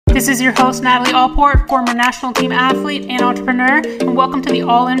This is your host, Natalie Allport, former national team athlete and entrepreneur, and welcome to the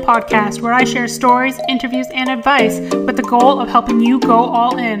All In podcast, where I share stories, interviews, and advice with the goal of helping you go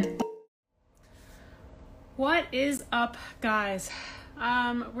all in. What is up, guys?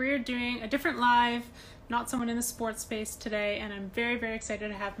 We're doing a different live, not someone in the sports space today, and I'm very, very excited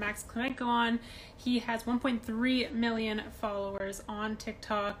to have Max Klemenko on. He has 1.3 million followers on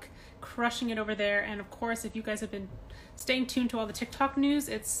TikTok, crushing it over there. And of course, if you guys have been staying tuned to all the TikTok news,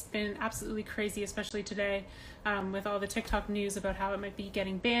 it's been absolutely crazy, especially today, with all the TikTok news about how it might be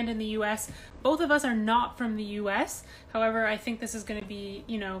getting banned in the US. Both of us are not from the US. However, I think this is going to be,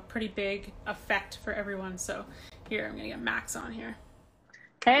 pretty big effect for everyone. So here, I'm going to get Max on here.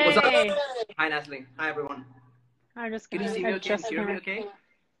 Hey. What's up? Hi, Natalie. Hi, everyone. I'm just Can you see me okay? Can you hear me okay?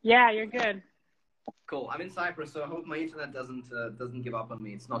 Yeah, you're good. Cool. I'm in Cyprus, so I hope my internet doesn't give up on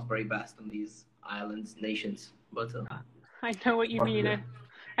me. It's not very best on these islands, nations, but I know what you mean.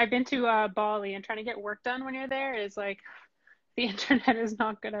 I've been to Bali, and trying to get work done when you're there is like the internet is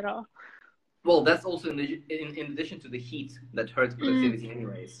not good at all. Well, that's also in addition to the heat that hurts productivity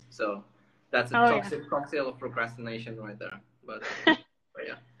anyways. So that's a cocktail of procrastination right there. But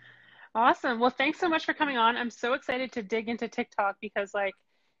yeah. Awesome. Well, thanks so much for coming on. I'm so excited to dig into TikTok because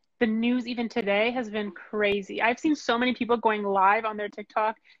the news even today has been crazy. I've seen so many people going live on their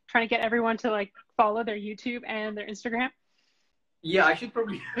TikTok, trying to get everyone to follow their YouTube and their Instagram. Yeah, I should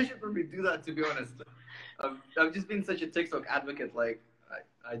probably do that, to be honest. I've just been such a TikTok advocate,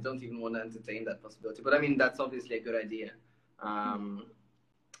 I don't even want to entertain that possibility. But I mean, that's obviously a good idea.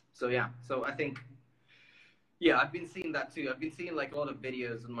 So I think, I've been seeing that too. I've been seeing a lot of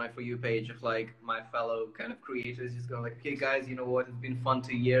videos on my For You page of my fellow kind of creators just going okay, guys, you know what? It's been fun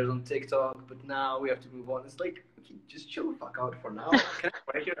 2 years on TikTok, but now we have to move on. It's okay, just chill the fuck out for now. Can I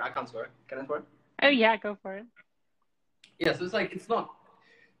swear here? I can't swear. Can I swear? Oh yeah, go for it. Yeah, so it's it's not,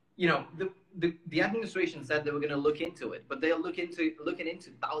 the administration said they were going to look into it, but they're looking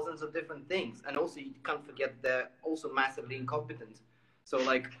into thousands of different things. And also you can't forget they're also massively incompetent. So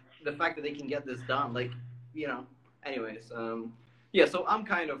the fact that they can get this done, anyways, so I'm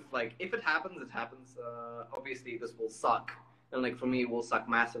kind of if it happens, it happens. Obviously this will suck. And for me, it will suck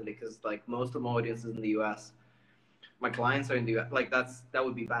massively because most of my audience is in the US. My clients are in the US. That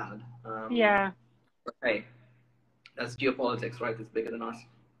would be bad. Yeah. But hey, that's geopolitics, right? It's bigger than us.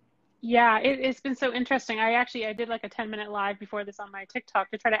 Yeah, it's been so interesting. I did a 10-minute live before this on my TikTok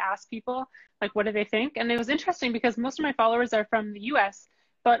to try to ask people, what do they think? And it was interesting because most of my followers are from the US,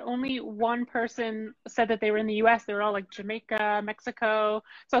 but only one person said that they were in the US. They were all Jamaica, Mexico.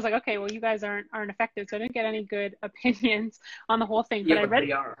 So I was okay, well, you guys aren't affected. So I didn't get any good opinions on the whole thing. But I read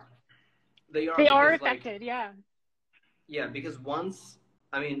they are affected, yeah. Yeah, because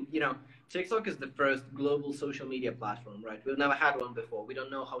TikTok is the first global social media platform, right? We've never had one before. We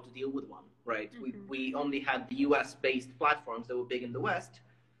don't know how to deal with one, right? Mm-hmm. We only had the US-based platforms that were big in the West,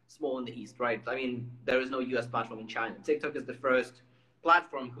 small in the East, right? There is no US platform in China. TikTok is the first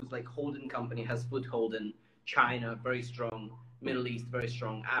platform whose holding company has foothold in China, very strong, Middle East, very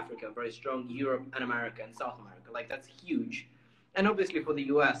strong, Africa, very strong, Europe and America and South America. That's huge. And obviously for the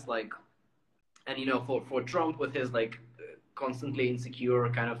US, and for Trump with his constantly insecure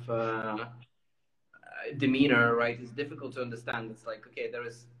kind of demeanor, right? It's difficult to understand. It's okay, there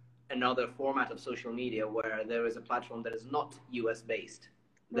is another format of social media where there is a platform that is not US based,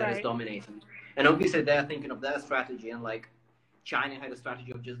 that is dominating. And obviously they're thinking of their strategy, and China had a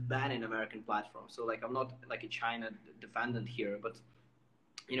strategy of just banning American platforms. So I'm not a China defendant here, but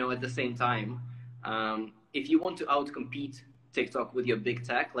at the same time, if you want to outcompete TikTok with your big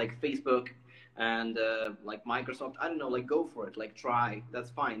tech like Facebook and Microsoft, I don't know, go for it, try,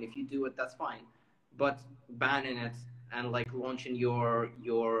 that's fine. If you do it, that's fine. But banning it and launching your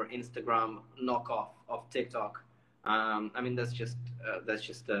Instagram knockoff of TikTok, that's just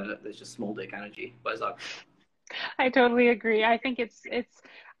small dick energy. I totally agree. I think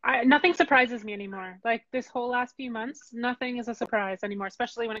nothing surprises me anymore. This whole last few months, nothing is a surprise anymore,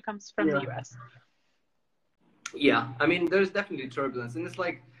 especially when it comes from the US. Yeah, there's definitely turbulence, and it's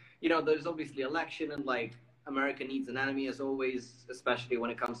there's obviously election, and America needs an enemy as always, especially when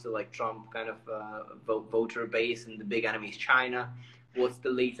it comes to Trump kind of voter base, and the big enemy is China. What's the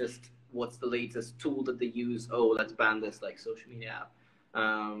latest tool that they use? Oh, let's ban this social media app.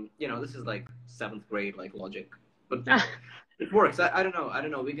 This is 7th grade logic, but it works. I don't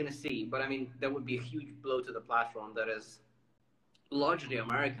know. We're gonna see, but that would be a huge blow to the platform that is largely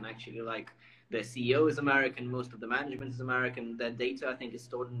American, actually. The CEO is American, most of the management is American. Their data, I think, is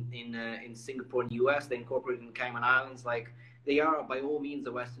stored in Singapore and US. They incorporated in Cayman Islands. They are by all means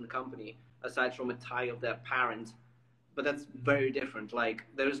a Western company, aside from a tie of their parent but that's very different. Like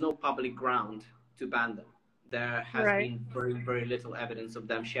there is no public ground to ban them. There has Right. been very, very little evidence of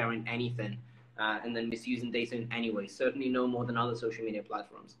them sharing anything and then misusing data in any way. Certainly no more than other social media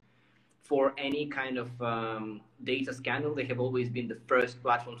platforms. For any kind of data scandal, they have always been the first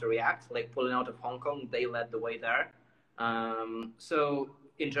platform to react. Like pulling out of Hong Kong, they led the way there. So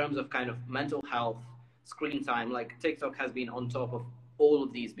in terms of kind of mental health, screen time, like TikTok has been on top of all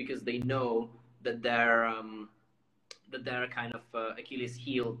of these because they know that their kind of Achilles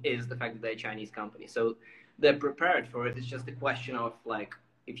heel is the fact that they're a Chinese company. So they're prepared for it. It's just a question of like,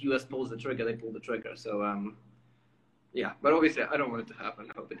 if US pulls the trigger, they pull the trigger. So yeah, but obviously I don't want it to happen.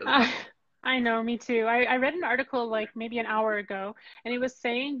 I hope it doesn't Uh, happen. I know, me too. I read an article like maybe an hour ago, and it was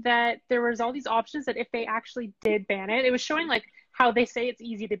saying that there was all these options that if they actually did ban it, it was showing like how they say it's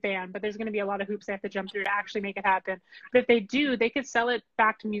easy to ban, but there's going to be a lot of hoops they have to jump through to actually make it happen. But if they do, they could sell it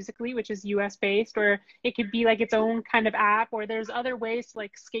back to Musically, which is US based, or it could be like its own kind of app, or there's other ways to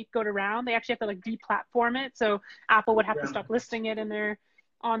like scapegoat around. They actually have to like deplatform it, so Apple would have to Yeah. stop listing it in their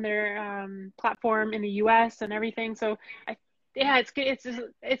on their platform in the US and everything. So I yeah,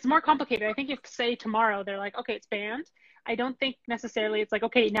 it's more complicated. I think if say tomorrow they're like, okay, it's banned. I don't think necessarily it's like,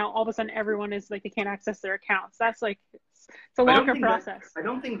 okay, now all of a sudden everyone is like they can't access their accounts. That's like it's a longer process. I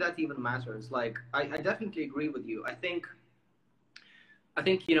don't think that even matters. Like I definitely agree with you. I think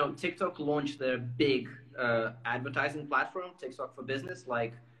you know TikTok launched their big advertising platform, TikTok for Business.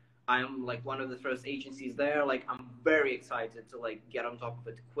 Like I'm like one of the first agencies there. Like I'm very excited to like get on top of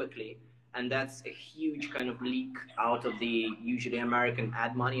it quickly, and that's a huge kind of leak out of the usually American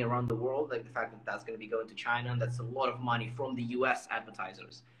ad money around the world. Like the fact that that's going to be going to China, and that's a lot of money from the U.S.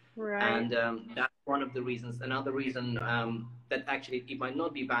 advertisers. Right. And that's one of the reasons. Another reason that actually it might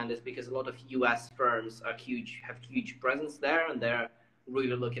not be banned is because a lot of U.S. firms have huge presence there, and they're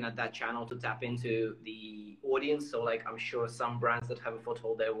really looking at that channel to tap into the audience. So like I'm sure some brands that have a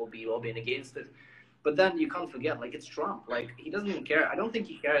foothold there will be lobbying against it. But then you can't forget, like it's Trump. Like he doesn't even care. I don't think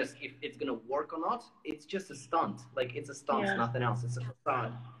he cares if it's gonna work or not. It's just a stunt. Like it's a stunt, Yeah. nothing else. It's a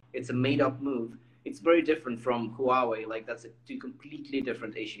facade. It's a made-up move. It's very different from Huawei. Like that's two completely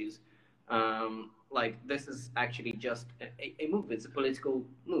different issues. Like this is actually just a move. It's a political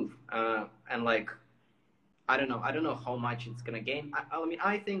move, and like I don't know how much it's gonna gain. I mean,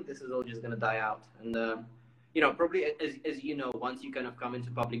 I think this is all just gonna die out, and you know, probably as you know, once you kind of come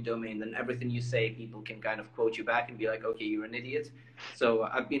into public domain, then everything you say, people can kind of quote you back and be like, okay, you're an idiot. So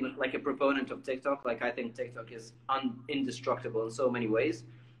I've been like a proponent of TikTok. Like I think TikTok is indestructible in so many ways.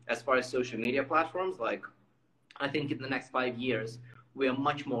 As far as social media platforms, like I think in the next 5 years, we are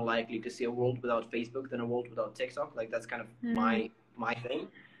much more likely to see a world without Facebook than a world without TikTok. Like that's kind of Mm. my thing.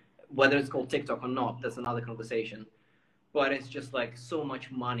 Whether it's called TikTok or not, that's another conversation. But it's just like so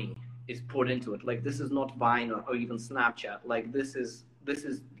much money is poured into it. Like this is not Vine or even Snapchat. Like this is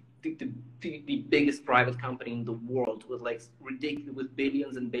the biggest private company in the world with like ridiculous with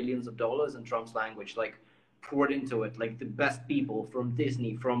billions and billions of dollars in Trump's language. Like poured into it. Like the best people from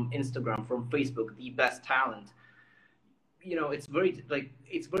Disney, from Instagram, from Facebook, the best talent. You know, it's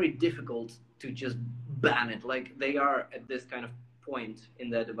very difficult to just ban it. Like they are at this kind of point in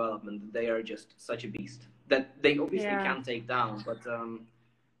their development, they are just such a beast that they obviously Yeah. can take down. But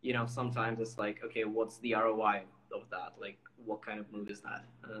you know, sometimes it's like, okay, what's the ROI of that? Like, what kind of move is that?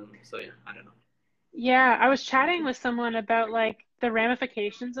 So yeah, I don't know. Yeah, I was chatting with someone about like the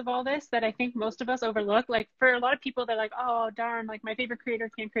ramifications of all this that I think most of us overlook. Like for a lot of people, they're like, "Oh, darn, like my favorite creator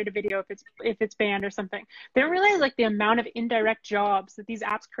can't create a video if it's banned or something." They don't realize like the amount of indirect jobs that these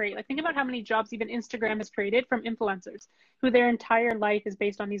apps create. Like think about how many jobs even Instagram has created from influencers who their entire life is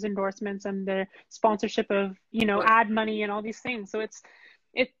based on these endorsements and the sponsorship of, But ad money and all these things. So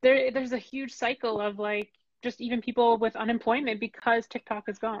there's a huge cycle of like just even people with unemployment because TikTok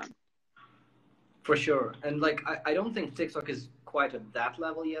is gone. for sure, and like I don't think TikTok is quite at that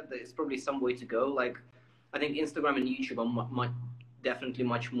level yet. There's probably some way to go. Like I think Instagram and YouTube are definitely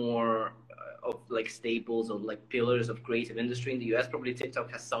much more of like staples or like pillars of creative industry in the US. Probably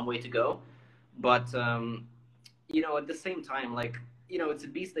TikTok has some way to go, but you know, at the same time, like you know, it's a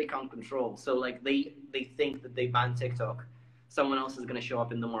beast they can't control. So like they think that they ban TikTok, someone else is going to show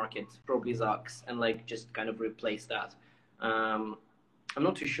up in the market, probably Zucks, and like just kind of replace that. Um, I'm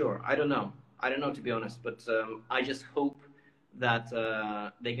not too sure. I don't know. I don't know to be honest, but I just hope that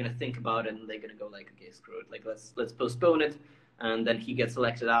they're gonna think about it and they're gonna go like, okay, screw it. Like let's postpone it, and then he gets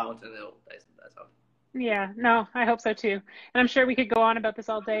elected out, and that's how. Yeah, no, I hope so too. And I'm sure we could go on about this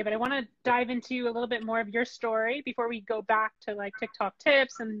all day, but I want to dive into a little bit more of your story before we go back to like TikTok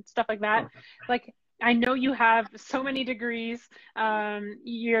tips and stuff like that. Like, I know you have so many degrees.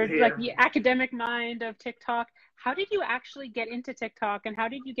 You're like Yeah. the academic mind of TikTok. how did you actually get into TikTok, and how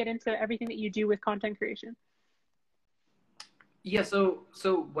did you get into everything that you do with content creation? Yeah, so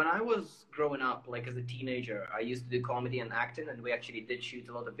when I was growing up, like as a teenager, I used to do comedy and acting, and we actually did shoot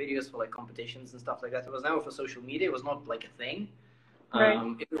a lot of videos for like competitions and stuff like that. It was never for social media. It was not like a thing.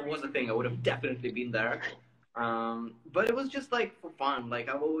 Right. If it was a thing, I would have definitely been there. But it was just like for fun. Like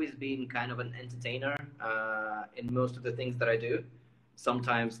I've always been kind of an entertainer in most of the things that I do.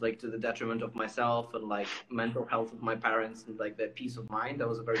 Sometimes like to the detriment of myself and like mental health of my parents and like their peace of mind. I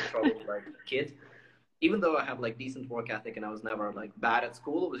was a very troubled like kid. Even though I have like decent work ethic and I was never like bad at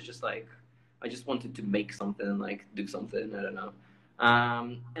school, it was just like I just wanted to make something and like do something. I don't know.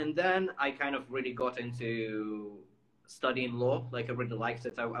 And then I kind of really got into studying law. Like I really liked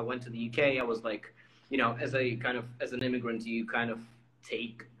it. I went to the UK. I was like, you know, as a kind of as an immigrant, you kind of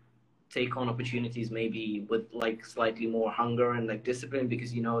take on opportunities maybe with like slightly more hunger and like discipline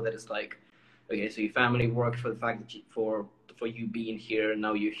because you know that it's like, okay, so your family worked for the fact that for you being here and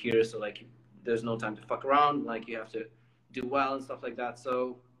now you're here, so like there's no time to fuck around. Like you have to do well and stuff like that.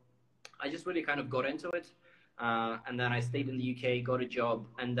 So I just really kind of got into it. And then I stayed in the UK, got a job,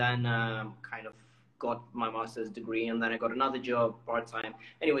 and then kind of got my master's degree, and then I got another job part time.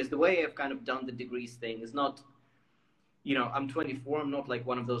 Anyways, the way I've kind of done the degrees thing is not, you know, I'm 24. I'm not like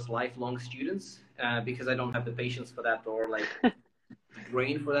one of those lifelong students because I don't have the patience for that or like the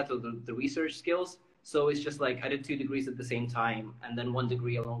brain for that or the research skills. So it's just like I did 2 degrees at the same time, and then 1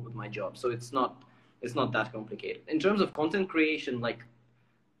 degree along with my job. So it's not that complicated. In terms of content creation, like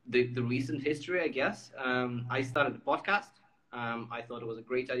the recent history, I guess. I started a podcast. I thought it was a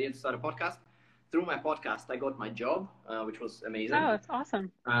great idea to start a podcast. Through my podcast, I got my job, which was amazing. Oh, that's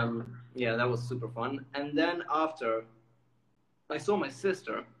awesome. Yeah, that was super fun. And then after, I saw my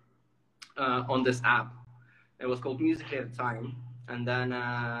sister on this app. It was called Musical.ly at the time. And then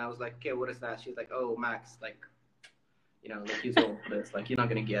I was like, okay, what is that? She's like, oh, Max, like, you know, like you told this, like you're not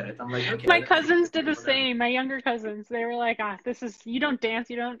gonna get it. I'm like, okay. My cousins did the same. My younger cousins, they were like, this is, you don't dance,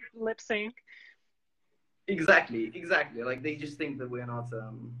 you don't lip sync. Exactly. Like they just think that we're not,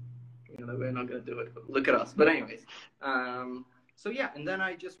 you know, we're not gonna do it. Look at us. But anyways, so yeah, and then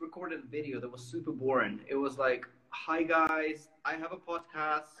I just recorded a video that was super boring. It was like, hi guys, I have a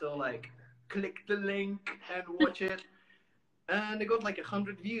podcast, so like, click the link and watch it. And it got like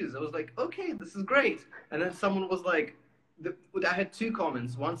 100 views. I was like, okay, this is great. And then someone was like, I had 2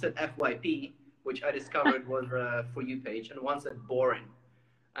 comments. One said FYP, which I discovered was a For You page, and one said boring.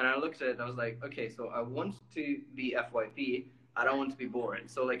 And I looked at it, I was like, okay, so I want to be FYP, I don't want to be boring.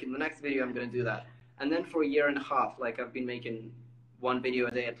 So like in the next video, I'm going to do that. And then for a year and a half, like I've been making 1 video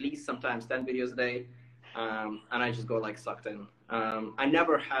a day, at least sometimes 10 videos a day. And I just go like sucked in. I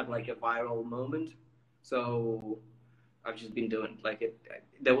never had like a viral moment. So I've just been doing like it.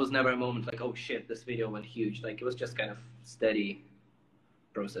 There was never a moment like, oh shit, this video went huge. Like it was just kind of steady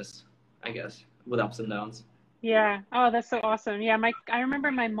process, I guess, with ups and downs. Yeah. Oh, that's so awesome. Yeah, I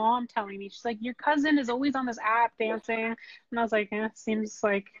remember my mom telling me, she's like, your cousin is always on this app dancing. And I was like, seems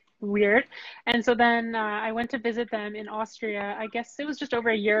like weird. And so then I went to visit them in Austria. I guess it was just over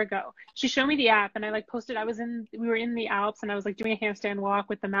a year ago. She showed me the app, and I like posted, we were in the Alps, and I was like doing a handstand walk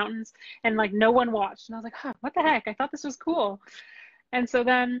with the mountains, and like no one watched. And I was like, huh, what the heck? I thought this was cool. And so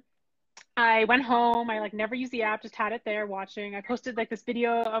then I went home. I like never used the app, just had it there watching. I posted like this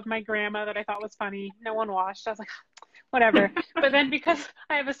video of my grandma that I thought was funny. No one watched. I was like, whatever. But then because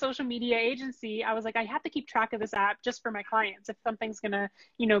I have a social media agency, I was like, I have to keep track of this app just for my clients. If something's gonna,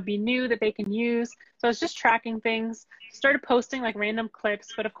 be new that they can use. So I was just tracking things, started posting like random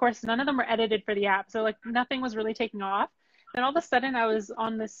clips, but of course none of them were edited for the app. So like nothing was really taking off. Then all of a sudden I was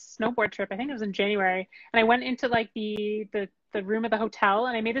on this snowboard trip. I think it was in January, and I went into like the room of the hotel,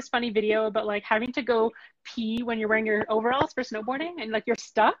 and I made this funny video about like having to go pee when you're wearing your overalls for snowboarding and like you're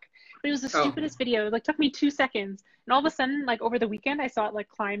stuck. But it was the stupidest video. It like took me 2 seconds. And all of a sudden, like over the weekend, I saw it like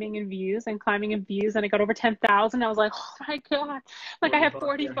climbing in views, and it got over 10,000. I was like, oh my God, like I have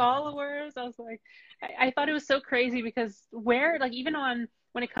 40 followers. I was like, I thought it was so crazy because like even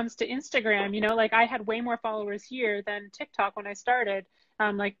when it comes to Instagram, like I had way more followers here than TikTok when I started,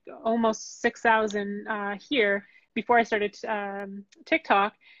 like almost 6,000 here before I started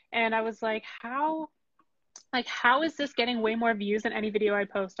TikTok. And I was like, how is this getting way more views than any video I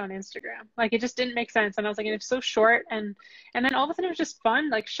post on Instagram? Like it just didn't make sense. And I was like, it's so short. And then all of a sudden it was just fun,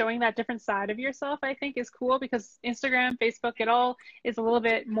 like showing that different side of yourself, I think is cool, because Instagram, Facebook, it all is a little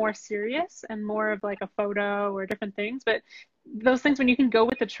bit more serious and more of like a photo or different things. But those things, when you can go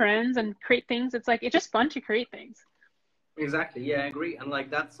with the trends and create things, it's just fun to create things. Exactly. Yeah, I agree. And like,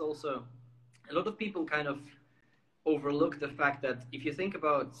 that's also, a lot of people kind of overlook the fact that if you think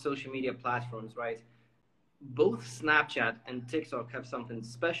about social media platforms, right? both Snapchat and TikTok have something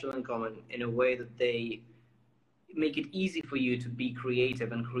special in common in a way that they make it easy for you to be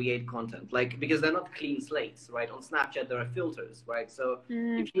creative and create content, like, because they're not clean slates, right? On Snapchat there are filters, right? So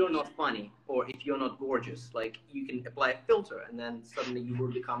if you're not funny or if you're not gorgeous, like, you can apply a filter and then suddenly you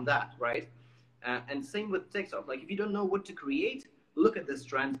will become that, right? And same with TikTok. Like, if you don't know what to create, look at this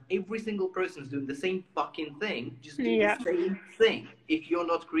trend. Every single person's doing the same fucking thing. Just do the same thing if you're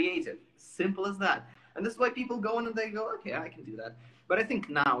not creative. Simple as that. And that's why people go on and they go, okay, I can do that. But I think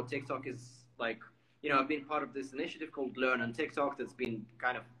now TikTok is like, I've been part of this initiative called Learn on TikTok that's been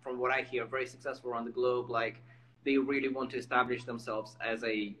kind of, from what I hear, very successful around the globe. Like, they really want to establish themselves as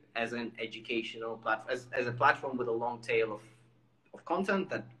an educational platform, as a platform with a long tail of content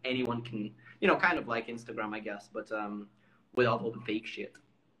that anyone can, kind of like Instagram, I guess, but without all the fake shit.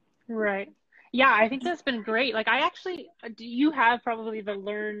 Right. Yeah, I think that's been great. Like, I actually, do you have probably the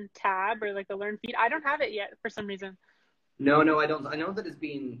Learn tab or like the Learn feed? I don't have it yet for some reason. No, I don't. I know that it's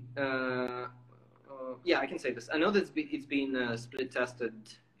been, yeah, I can say this. I know that it's been split tested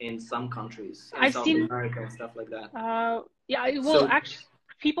in some countries, in South America and stuff like that. Yeah, well, actually,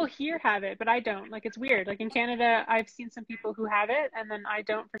 people here have it, but I don't. Like, it's weird. Like, in Canada, I've seen some people who have it, and then I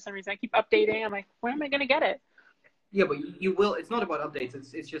don't for some reason. I keep updating. I'm like, when am I going to get it? Yeah, but you will. It's not about updates.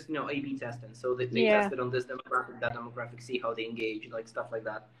 It's just, A/B testing. So they tested on this demographic, that demographic, see how they engage, like stuff like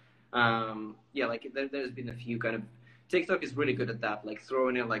that. Yeah, like there's been a few kind of. TikTok is really good at that, like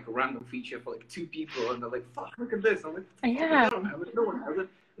throwing in like a random feature for like 2 people, and they're like, "Fuck, look at this!" I'm like, "I don't have it. No one has it."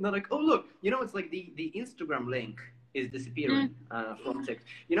 And they're like, "Oh, look, it's like the Instagram link is disappearing from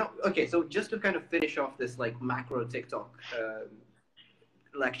TikTok." Okay, so just to kind of finish off this like macro TikTok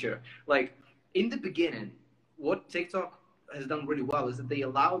lecture, like in the beginning, what TikTok has done really well is that they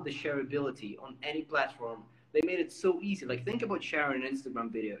allowed the shareability on any platform. They made it so easy. Like, think about sharing an Instagram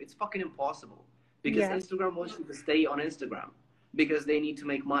video. It's fucking impossible. Because Instagram wants you to stay on Instagram. Because they need to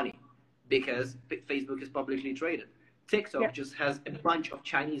make money. Because Facebook is publicly traded. TikTok just has a bunch of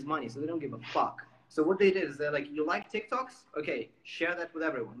Chinese money, so they don't give a fuck. So what they did is they're like, you like TikToks? Okay, share that with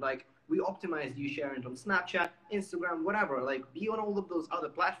everyone. Like, we optimized you sharing it on Snapchat, Instagram, whatever. Like, be on all of those other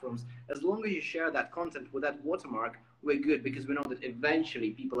platforms. As long as you share that content with that watermark, we're good, because we know that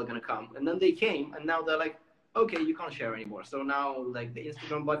eventually people are going to come. And then they came, and now they're like, okay, you can't share anymore. So now, like, the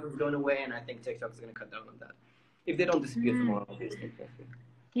Instagram button's going away, and I think TikTok is going to cut down on that. If they don't disappear tomorrow, obviously.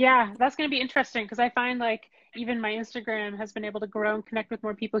 Yeah, that's going to be interesting, because I find like even my Instagram has been able to grow and connect with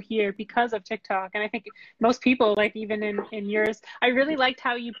more people here because of TikTok. And I think most people, like even in yours, I really liked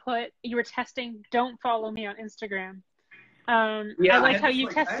how you were testing, don't follow me on Instagram. Yeah, I liked how you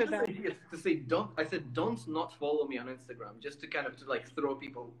tested that. I said, don't not follow me on Instagram, just to kind of like throw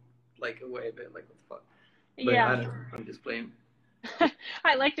people like away a bit, like, what the fuck. But yeah, I don't know, I'm just playing.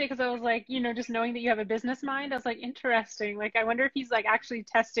 I liked it because I was like, just knowing that you have a business mind, I was like, interesting. Like, I wonder if he's like actually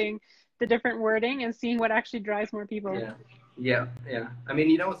testing the different wording and seeing what actually drives more people. Yeah. I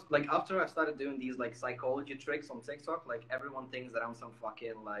mean, like, after I started doing these like psychology tricks on TikTok, like, everyone thinks that I'm some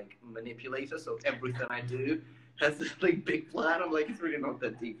fucking like manipulator. So everything I do has this like big plan. I'm like, it's really not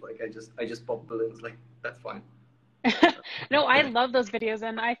that deep. Like, I just pop balloons. Like, that's fine. No, I love those videos,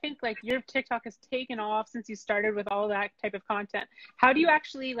 and I think like your TikTok has taken off since you started with all that type of content. How do you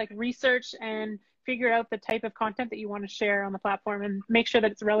actually like research and figure out the type of content that you want to share on the platform and make sure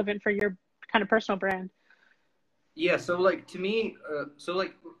that it's relevant for your kind of personal brand? Yeah, so like, to me, so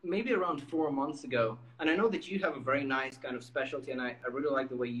like maybe around 4 months ago, and I know that you have a very nice kind of specialty, and I really like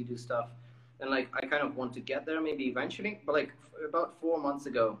the way you do stuff, and like I kind of want to get there maybe eventually, but like about 4 months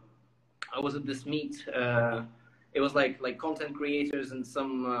ago, I was at this meet. It was like content creators and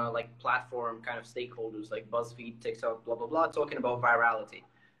some like platform kind of stakeholders like BuzzFeed, TikTok, blah blah blah, talking about virality.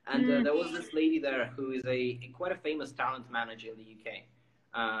 And there was this lady there who is quite a famous talent manager in the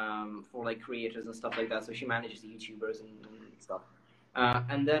UK for like creators and stuff like that. So she manages YouTubers and stuff.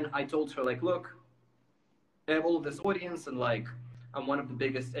 And then I told her, like, look, I have all of this audience, and like I'm one of the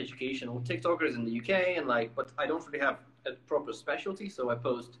biggest educational TikTokers in the UK, and like, but I don't really have a proper specialty, so I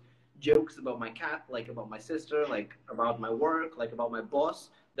post jokes about my cat, like about my sister, like about my work, like about my boss.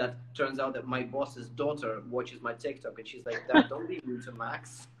 That turns out that my boss's daughter watches my TikTok, and she's like, "Dad, don't be rude to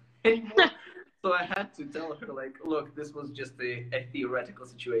Max anymore." So I had to tell her, like, look, this was just a theoretical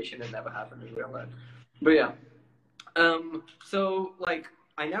situation. It never happened in real life. But yeah, so like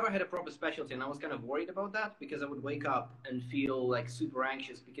I never had a proper specialty, and I was kind of worried about that, because I would wake up and feel like super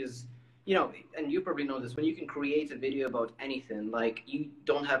anxious, because and you probably know this, when you can create a video about anything, like, you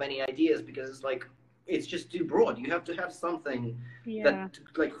don't have any ideas, because it's like, it's just too broad. You have to have something that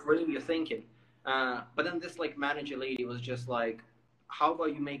like frame your thinking. But then this like manager lady was just like, how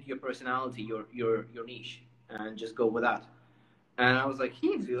about you make your personality your niche? and just go with that. And I was like,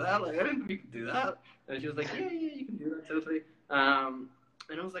 he can do that. Like, I didn't know you could do that. And she was like, yeah, you can do that totally.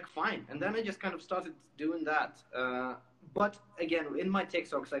 And I was like, fine. And then I just kind of started doing that. But again, in my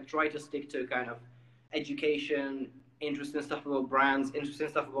TikToks, I try to stick to kind of education, interesting stuff about brands, interesting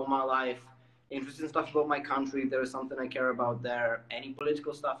stuff about my life, interesting stuff about my country. If there is something I care about there, any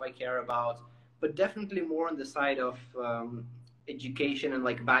political stuff I care about, but definitely more on the side of education and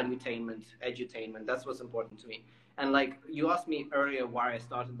like valuetainment, edutainment. That's what's important to me. And like you asked me earlier why I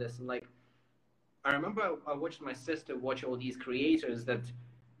started this, and like I remember I watched my sister watch all these creators that,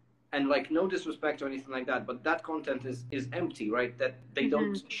 and like no disrespect or anything like that, but that content is empty, right? That they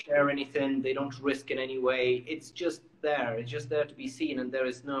don't share anything, they don't risk in any way. It's just there. It's just there to be seen, and there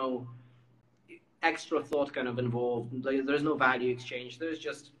is no extra thought kind of involved. Like, there's no value exchange. There's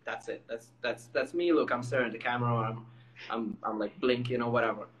just that's it. That's me. Look, I'm staring at the camera, or I'm like blinking or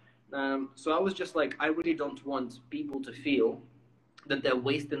whatever. So I was just like, I really don't want people to feel that they're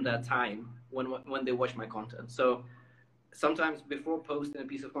wasting their time when they watch my content. So sometimes before posting a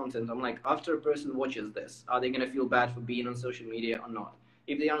piece of content, I'm like, after a person watches this, are they going to feel bad for being on social media or not?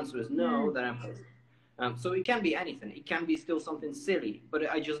 If the answer is no, then I'm posting. So it can be anything. It can be still something silly, but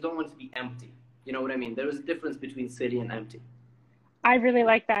I just don't want it to be empty. You know what I mean? There is a difference between silly and empty. I really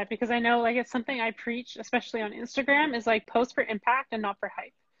like that because I know like it's something I preach, especially on Instagram, is like post for impact and not for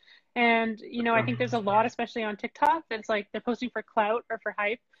hype. And, you know, I think there's a lot, especially on TikTok, that's like they're posting for clout or for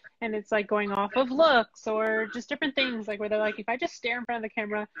hype. And it's like going off of looks or just different things, like where they're like, if I just stare in front of the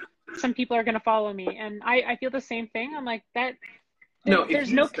camera, some people are going to follow me. And I feel the same thing. I'm like,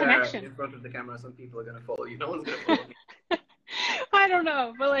 there's no connection. In front of the camera, some people are going to follow you. No one's going to follow me. I don't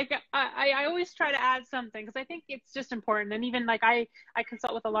know, but like I always try to add something because I think it's just important. And even like I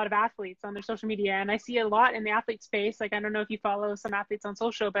consult with a lot of athletes on their social media, and I see a lot in the athlete space. Like I don't know if you follow some athletes on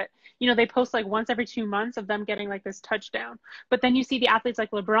social, but you know they post like once every 2 months of them getting like this touchdown. But then you see the athletes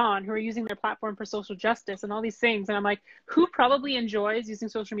like LeBron who are using their platform for social justice and all these things, and I'm like, who probably enjoys using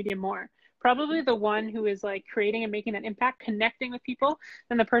social media more? Probably the one who is like creating and making that impact, connecting with people,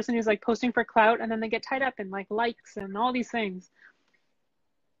 than the person who's like posting for clout and then they get tied up in like likes and all these things.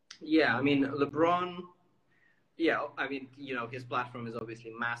 Yeah, I mean, LeBron, yeah, I mean, you know, his platform is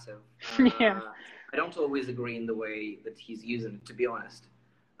obviously massive. Yeah. I don't always agree in the way that he's using it, to be honest.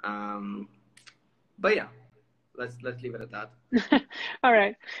 But yeah, let's leave it at that. All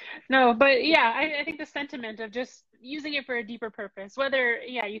right. No, but yeah, I think the sentiment of just using it for a deeper purpose, whether,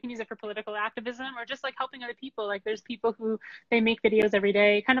 yeah, you can use it for political activism or just like helping other people. Like there's people who they make videos every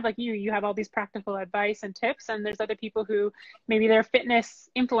day, kind of like you have all these practical advice and tips. And there's other people who maybe they're fitness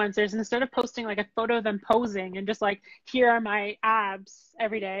influencers. And instead of posting like a photo of them posing and just like, here are my abs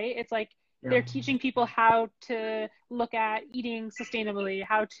every day, it's like, they're teaching people how to look at eating sustainably,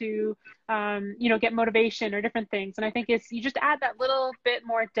 how to, you know, get motivation or different things. And I think it's, you just add that little bit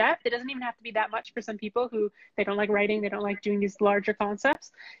more depth. It doesn't even have to be that much for some people who they don't like writing, they don't like doing these larger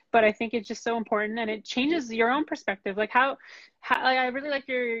concepts. But I think it's just so important, and it changes your own perspective. Like how I really like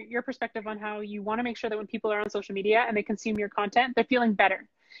your perspective on how you want to make sure that when people are on social media and they consume your content, they're feeling better.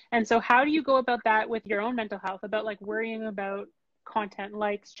 And so how do you go about that with your own mental health, about like worrying about content,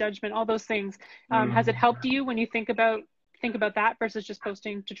 likes, judgment, all those things? Has it helped you when you think about that versus just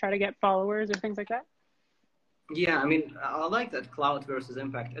posting to try to get followers or things like that? Yeah, I mean, I like that clout versus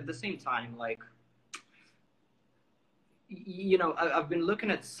impact. At the same time, like, you know, I've been looking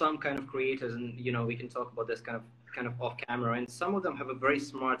at some kind of creators, and you know, we can talk about this kind of off camera, and some of them have a very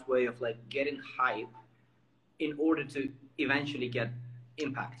smart way of like getting hype in order to eventually get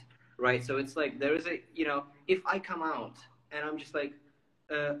impact, right? So it's like there is a, you know, if I come out and I'm just like,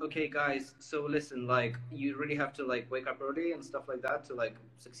 okay, guys, so listen, like, you really have to, like, wake up early and stuff like that to, like,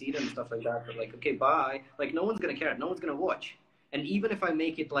 succeed and stuff like that. But, like, okay, bye. Like, no one's going to care. No one's going to watch. And even if I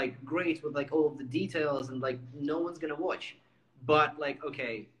make it, like, great with, like, all of the details and, like, no one's going to watch. But, like,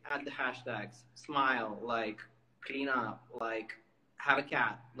 okay, add the hashtags, smile, like, clean up, like, have a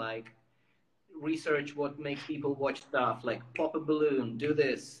cat, like, research what makes people watch stuff, like, pop a balloon, do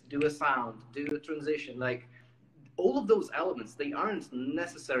this, do a sound, do a transition, like, all of those elements, they aren't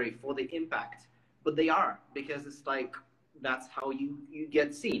necessary for the impact, but they are, because it's like, that's how you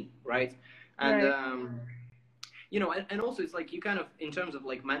get seen, right? And, right. You know, and also it's like, you kind of, in terms of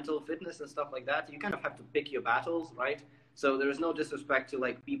like mental fitness and stuff like that, you kind of have to pick your battles, right? So there is no disrespect to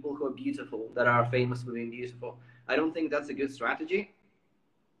like people who are beautiful, that are famous for being beautiful. I don't think that's a good strategy.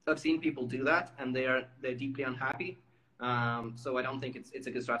 I've seen people do that, and they're deeply unhappy. So I don't think it's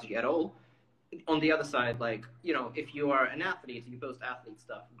a good strategy at all. On the other side, like, you know, if you are an athlete, you post athlete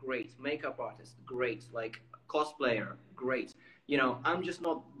stuff, great. Makeup artist, great. Like, cosplayer, great. you know, I'm just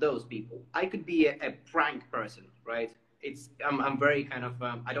not those people. I could be a prank person, right? I'm very kind of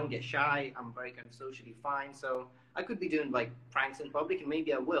I don't get shy. I'm very kind of socially fine, so I could be doing like pranks in public, and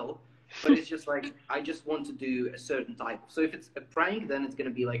maybe I will. But it's just like I just want to do a certain type. So if it's a prank, then it's going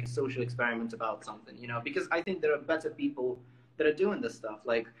to be like a social experiment about something, you know. Because I think there are better people that are doing this stuff.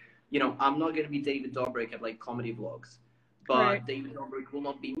 Like, you know, I'm not going to be David Dobrik at like comedy vlogs, but Right. David Dobrik will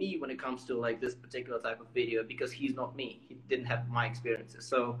not be me when it comes to like this particular type of video because he's not me. He didn't have my experiences.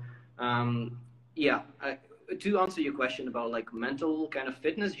 So, yeah. To answer your question about like mental kind of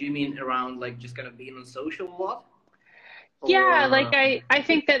fitness, do you mean around like just kind of being on social a lot, Yeah, like or I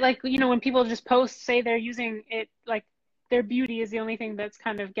think that like when people just post say they're using it like their beauty is the only thing that's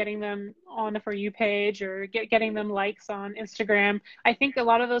kind of getting them on the For You page or getting them likes on Instagram. I think a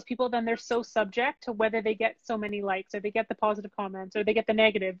lot of those people then they're so subject to whether they get so many likes or they get the positive comments or they get the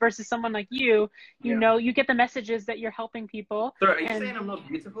negative versus someone like you yeah? know, you get the messages that you're helping people So are you and saying I'm not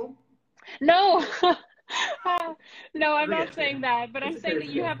beautiful? no. No, I'm Okay, not saying that, but it's I'm okay, saying it's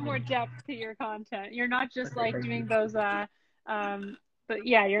that you okay. have more depth to your content. You're not just Okay, like thank you. doing those um but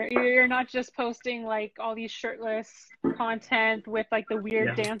yeah, you're not just posting like all these shirtless content with like the weird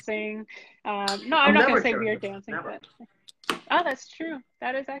Yeah, dancing. No, I'm I'm not going to never say weird shirtless. dancing, Never. but oh, that's true.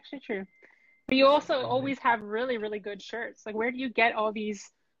 That is actually true. But you also always have really, really good shirts. Like where do you get all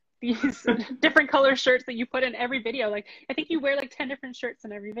these different color shirts that you put in every video? Like I think you wear like 10 different shirts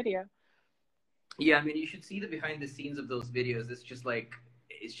in every video. Yeah, I mean, you should see the behind the scenes of those videos. It's just like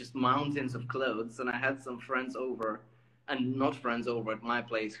it's just mountains of clothes. And I had some friends over, and not friends over at my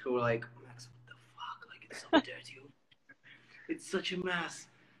place, who were like, "Max, what the fuck? Like, it's so dirty. It's such a mess."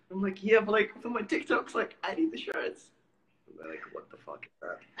 I'm like, "Yeah, but like for my TikToks, like I need the shirts." And they're like, "What the fuck is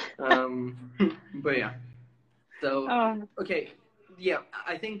that?" But yeah. So, Oh, okay, yeah,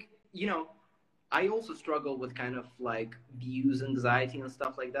 I think, you know, I also struggle with kind of like views anxiety and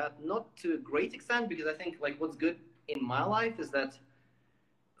stuff like that. Not to a great extent, because I think like what's good in my life is that,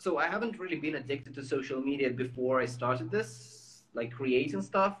 so I haven't really been addicted to social media before I started this, like creating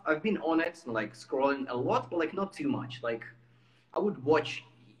stuff. I've been on it and like scrolling a lot, but like not too much. Like I would watch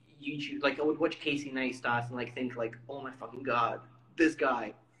YouTube, like I would watch Casey Neistat and like think like, oh my fucking god, this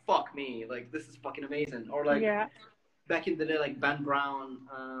guy, fuck me, like this is fucking amazing. Or like yeah. back in the day, like Ben Brown,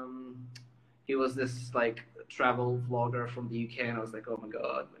 he was this like travel vlogger from the UK, and I was like, oh my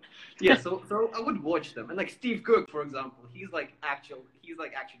god. Yeah, so I would watch them, and like Steve Cook, for example, he's like actually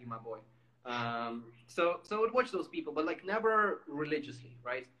my boy. So I would watch those people, but like never religiously,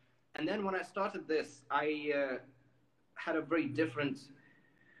 right? And then when I started this, I had a very different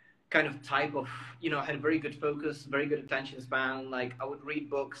kind of type of, you know, I had very good focus, very good attention span. Like I would read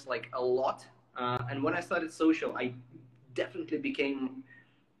books like a lot. And when I started social, I definitely became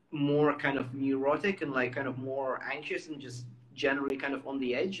more kind of neurotic and like kind of more anxious and just generally kind of on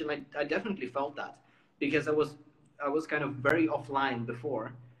the edge. And I definitely felt that because I was kind of very offline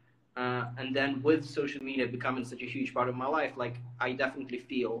before. And then with social media becoming such a huge part of my life, like I definitely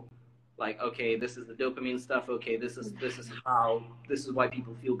feel like, okay, this is the dopamine stuff. Okay, this is why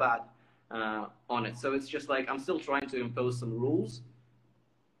people feel bad on it. So it's just like I'm still trying to impose some rules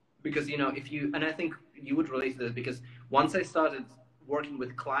because, you know, if you, and I think you would relate to this, because once I started working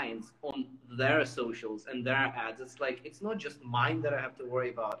with clients on their socials and their ads, it's like it's not just mine that I have to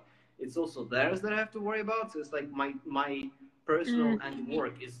worry about, it's also theirs that I have to worry about. So it's like my personal Mm. and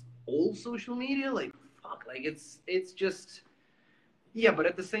work is all social media. Like fuck, like it's just, yeah, but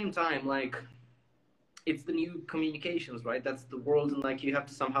at the same time, like it's the new communications, right? That's the world, and like you have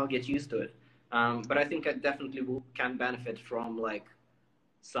to somehow get used to it. But I think I definitely can benefit from like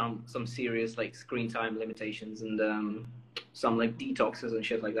some serious like screen time limitations and some like detoxes and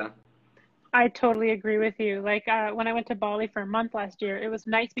shit like that. I totally agree with you. Like when I went to Bali for a month last year, it was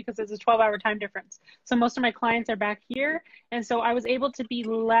nice because it's a 12-hour time difference. So most of my clients are back here. And so I was able to be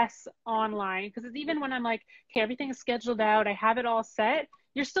less online because it's even when I'm like, okay, everything is scheduled out, I have it all set,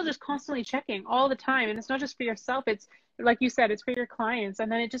 you're still just constantly checking all the time. And it's not just for yourself, it's like you said, it's for your clients.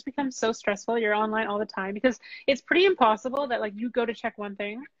 And then it just becomes so stressful. You're online all the time because it's pretty impossible that like you go to check one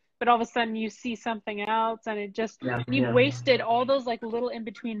thing, but all of a sudden you see something else and it just Yeah, and you've yeah. wasted all those like little in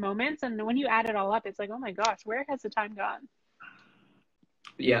between moments, and when you add it all up it's like, oh my gosh, where has the time gone?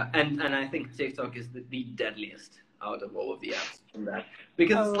 Yeah, and I think TikTok is the deadliest out of all of the apps from that,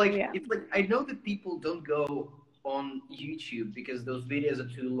 because Oh yeah. it's like I know that people don't go on YouTube because those videos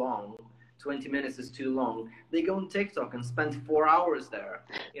are too long. 20 minutes is too long. They go on TikTok and spend 4 hours there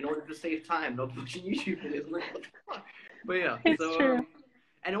in order to save time, not watching YouTube videos. Like, what the fuck? But yeah, It's so true.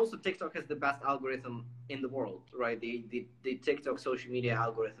 and also TikTok has the best algorithm in the world, right? The TikTok social media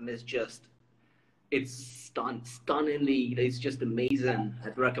algorithm is just it's stunningly, it's just amazing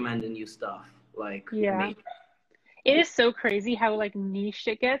at recommending you stuff. Like, Yeah. amazing. It is so crazy how like niche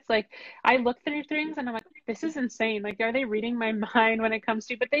it gets. Like I look through things and I'm like, this is insane. Like, are they reading my mind when it comes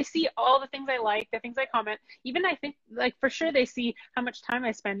to, but they see all the things I like, the things I comment. Even I think like for sure they see how much time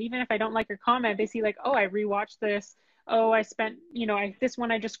I spend. Even if I don't like your comment, they see like, oh, I rewatched this. Oh, I spent, this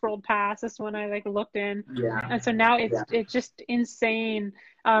one I just scrolled past, this one I like looked in. Yeah, And so now yeah. it's just insane.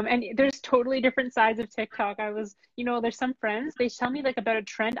 And there's totally different sides of TikTok. There's some friends, they tell me like about a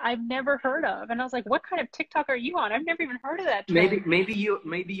trend I've never heard of. And I was like, what kind of TikTok are you on? I've never even heard of that trend. Maybe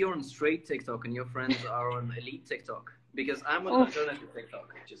you're on straight TikTok and your friends are on elite TikTok, because I'm on Oof. alternative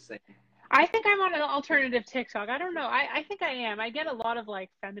TikTok. Just saying. I think I'm on an alternative TikTok. I don't know. I think I am. I get a lot of like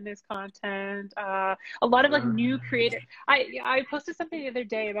feminist content, a lot of like Uh, new creator. I posted something the other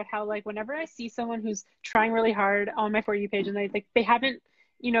day about how like whenever I see someone who's trying really hard on my For You page and they haven't,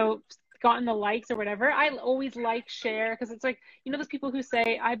 you know, gotten the likes or whatever, I always like share because it's like, those people who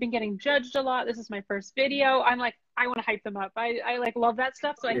say I've been getting judged a lot. This is my first video. I'm like, I want to hype them up. I like love that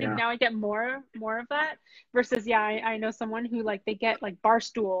stuff. So I think yeah. now I get more of that. Versus, yeah, I know someone who like they get like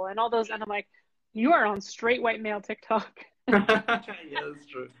Barstool and all those, and I'm like, you are on straight white male TikTok. Yeah, that's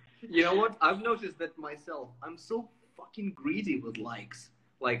true. You know what? I've noticed that myself. I'm so fucking greedy with likes.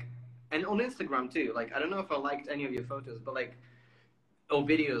 Like, and on Instagram too. Like, I don't know if I liked any of your photos, but like, or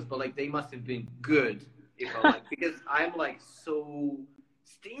videos, but like, they must have been good if I like, because I'm like so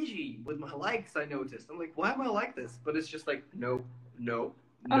stingy with my likes. I noticed. I'm like, why am I like this? But it's just like, no, no,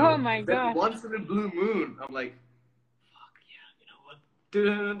 Oh no. my Then gosh. once in a blue moon, I'm like, fuck yeah, you know what?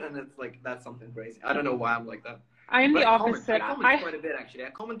 Dun, and it's like that's something crazy. I don't know why I'm like that. I am But the I comment. I opposite. comment quite a bit actually. I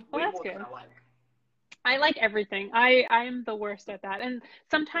comment Well, way that's more than good. I like. I like everything. I'm the worst at that. And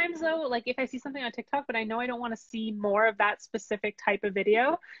sometimes though, like if I see something on TikTok, but I know I don't want to see more of that specific type of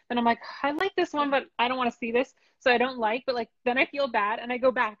video, then I'm like, I like this one, but I don't want to see this. So I don't like, but like then I feel bad and I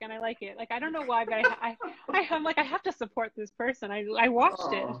go back and I like it. Like I don't know why, but I'm like I have to support this person. I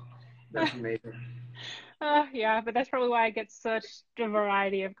watched it. Oh, that's amazing. Yeah, but that's probably why I get such a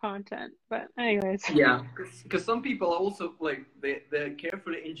variety of content. But anyways. Yeah, because some people are also like they're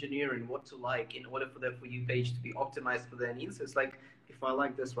carefully engineering what to like in order for their For You page to be optimized for their needs. So it's like, if I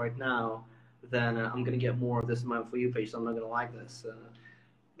like this right now, then I'm gonna get more of this in my For You page. So I'm not gonna like this.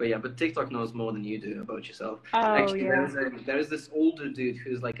 But yeah, but TikTok knows more than you do about yourself. Oh Actually, yeah. there is this older dude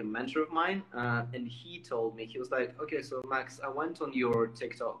who's like a mentor of mine, and he told me, he was like, okay, so Max, I went on your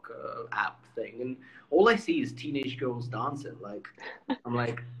TikTok app thing, and all I see is teenage girls dancing. Like, I'm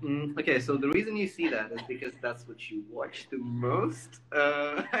like, okay, so the reason you see that is because that's what you watch the most.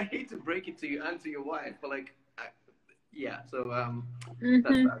 I hate to break it to you and to your wife, but like, yeah, so that's Hmm.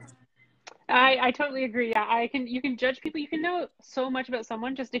 that. I totally agree. Yeah, you can judge people. You can know so much about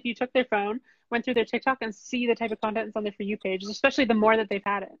someone just if you took their phone, went through their TikTok and see the type of content that's on their For You page, especially the more that they've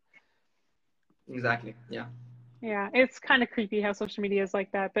had it. Exactly. Yeah. Yeah, it's kind of creepy how social media is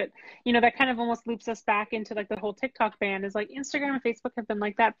like that, but that kind of almost loops us back into like the whole TikTok ban is like Instagram and Facebook have been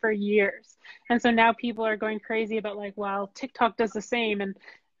like that for years. And so now people are going crazy about like, well, TikTok does the same, and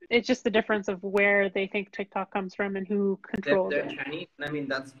it's just the difference of where they think TikTok comes from and who controls They're it. Chinese. I mean,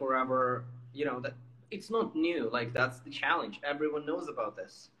 that's forever. That it's not new. Like, that's the challenge. Everyone knows about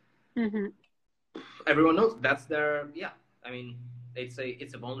this. Hmm. Everyone knows that's their. Yeah. I mean, it's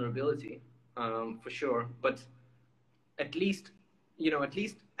a vulnerability, for sure. But at least, at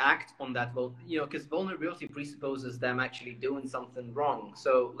least act on that. Well, because vulnerability presupposes them actually doing something wrong.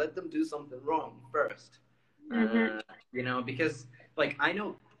 So let them do something wrong first. Hmm. Because like I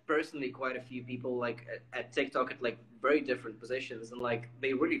know personally quite a few people like at TikTok at like very different positions, and like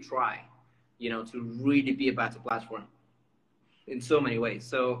they really try, to really be a better platform in so many ways.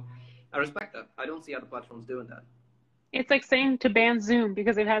 So I respect that. I don't see other platforms doing that. It's like saying to ban Zoom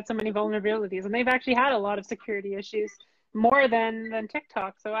because they've had so many vulnerabilities and they've actually had a lot of security issues more than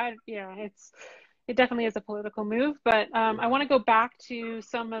TikTok. So yeah, it definitely is a political move. But I want to go back to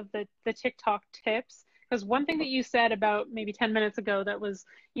some of the TikTok tips because one thing that you said about maybe 10 minutes ago that was,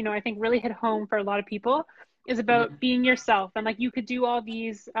 I think really hit home for a lot of people is about Mhm. being yourself. And like you could do all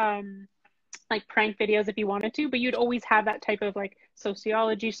these like prank videos if you wanted to, but you'd always have that type of like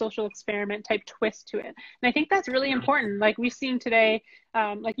sociology, social experiment type twist to it. And I think that's really important. Like we've seen today,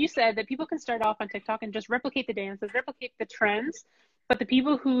 like you said, that people can start off on TikTok and just replicate the dances, replicate the trends. But the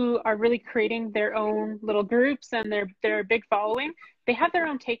people who are really creating their own little groups and their big following, they have their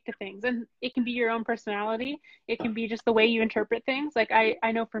own take to things. And it can be your own personality. It can be just the way you interpret things. Like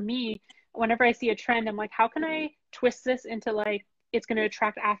I know for me, whenever I see a trend, I'm like, how can I twist this into like it's going to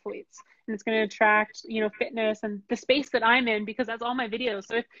attract athletes, and it's going to attract, you know, fitness and the space that I'm in, because that's all my videos.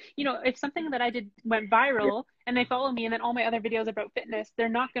 So if, you know, if something that I did went viral and they follow me, and then all my other videos about fitness, they're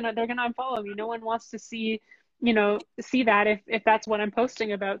going to unfollow me. No one wants to see, you know, see that if that's what I'm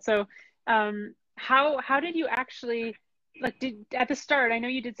posting about. So how did you actually, like, did at the start, I know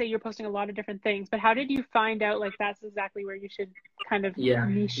you did say you're posting a lot of different things, but how did you find out like that's exactly where you should kind of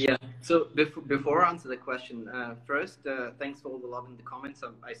niche? Yeah. So before I answer the question, first, thanks for all the love in the comments.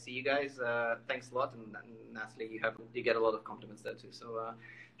 I see you guys. Thanks a lot, and Natalie, you get a lot of compliments there too. So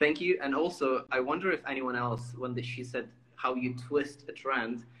thank you. And also, I wonder if anyone else, when she said how you twist a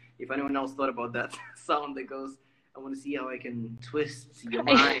trend, if anyone else thought about that sound that goes, "I want to see how I can twist your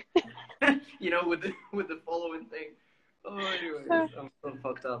mind," you know, with the following thing. Oh, anyways, I'm so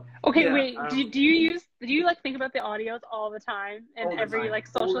fucked up. Okay, yeah, wait. Do you like think about the audios all the time in every time. like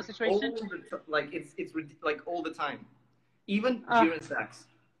social situation? Like it's like all the time, even during sex.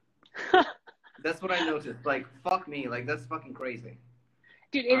 That's what I noticed. Like, fuck me, like that's fucking crazy.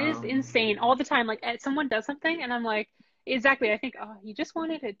 Dude, it is insane all the time. Like someone does something, and I'm like, exactly. I think, oh, you just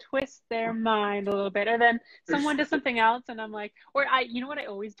wanted to twist their mind a little bit, or then someone does something else, and I'm like, or you know what I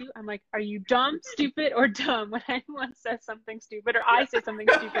always do? I'm like, are you dumb, stupid, or dumb? When anyone says something stupid, or I say something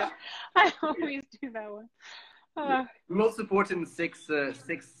stupid, I always do that one. We're not supporting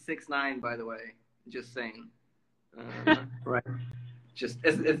 6ix9ine, by the way. Just saying, right? Just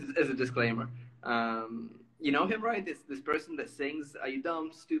as a disclaimer. You know him, right? This person that sings, "Are you dumb,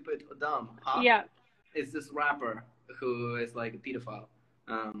 stupid, or dumb?" Huh? Yeah. It's this rapper who is like a pedophile.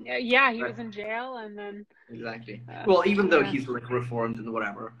 Yeah, he was in jail, and then exactly. Well, even though he's like reformed and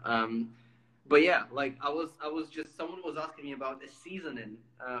whatever. But yeah, like I was just, someone was asking me about the seasoning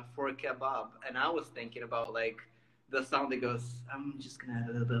for a kebab, and I was thinking about like the sound that goes, "I'm just gonna add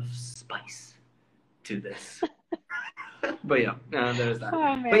a little bit of spice to this." But yeah, there's that.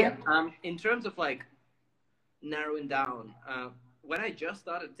 Oh, but yeah, in terms of like narrowing down, when I just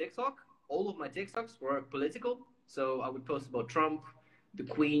started TikTok, all of my TikToks were political. So I would post about Trump, the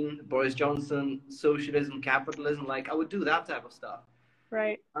Queen, Boris Johnson, socialism, capitalism. Like I would do that type of stuff.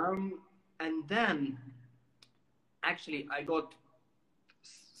 Right. And then actually I got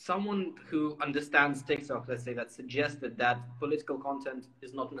someone who understands TikTok, let's say, that suggested that political content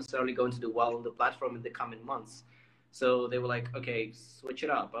is not necessarily going to do well on the platform in the coming months. So they were like, okay, switch it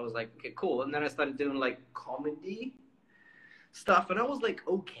up. I was like, okay, cool. And then I started doing like comedy stuff, and I was like,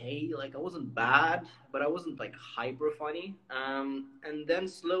 okay, like I wasn't bad, but I wasn't like hyper funny. And then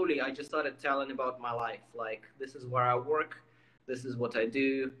slowly I just started telling about my life. Like, this is where I work, this is what I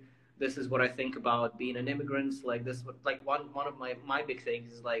do, this is what I think about being an immigrant. Like this, like one of my big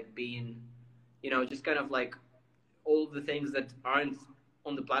things is like being, you know, just kind of like all the things that aren't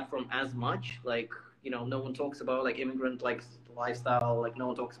on the platform as much. Like, you know, no one talks about like immigrant like lifestyle. Like no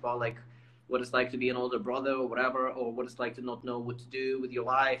one talks about like what it's like to be an older brother or whatever, or what it's like to not know what to do with your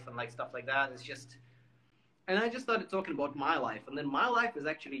life and like stuff like that. It's just, and I just started talking about my life, and then my life is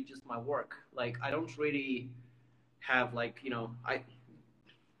actually just my work. Like I don't really have like, you know, I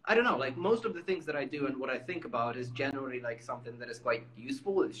don't know, like most of the things that I do and what I think about is generally like something that is quite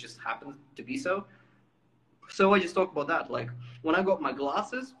useful. It just happens to be so. So I just talk about that. Like when I got my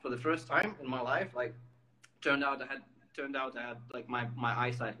glasses for the first time in my life, like turned out I had like my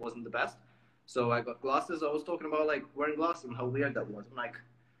eyesight wasn't the best. So I got glasses. I was talking about like wearing glasses and how weird that was. And like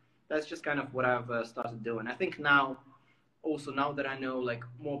that's just kind of what I've started doing. I think now, also now that I know like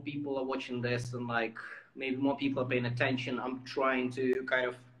more people are watching this and like maybe more people are paying attention, I'm trying to kind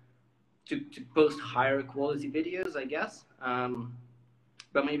of to post higher quality videos, I guess.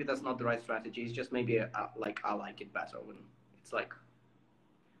 But maybe that's not the right strategy. It's just maybe like I like it better when it's like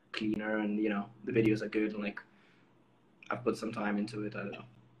cleaner and, you know, the videos are good and like I've put some time into it. I don't know.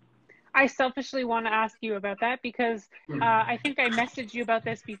 I selfishly want to ask you about that because I think I messaged you about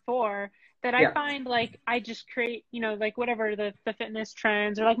this before, that I find like I just create, you know, like whatever the fitness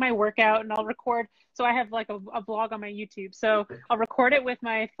trends or like my workout, and I'll record. So I have like a vlog on my YouTube. So I'll record it with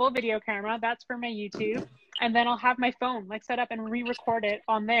my full video camera. That's for my YouTube. And then I'll have my phone like set up and re-record it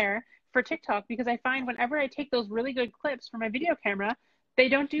on there for TikTok, because I find whenever I take those really good clips from my video camera, they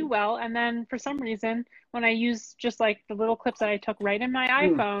don't do well. And then for some reason, when I use just like the little clips that I took right in my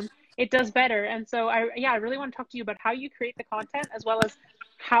iPhone, it does better. And so I really want to talk to you about how you create the content, as well as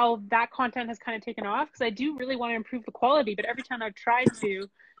how that content has kind of taken off, because I do really want to improve the quality, but every time I've tried to,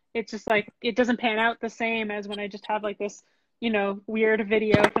 it's just like it doesn't pan out the same as when I just have like this, you know, weird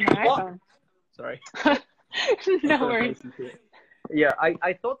video from my iPhone. Sorry. No worries. Yeah,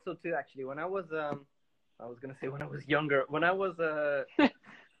 I thought so too, actually. When I was gonna say when I was younger, when I was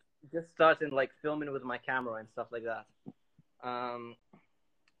just starting like filming with my camera and stuff like that, Um,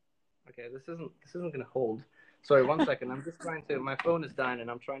 okay, this isn't gonna hold. Sorry, one second. I'm just trying to. My phone is dying, and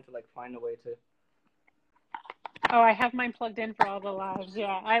I'm trying to like find a way to. Oh, I have mine plugged in for all the lives.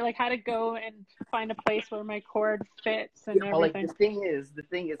 Yeah, I like had to go and find a place where my cord fits and Well, like everything. the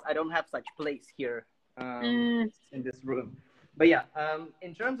thing is, I don't have such place here Mm. in this room. But yeah,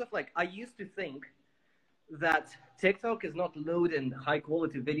 in terms of like, I used to think that TikTok is not loading high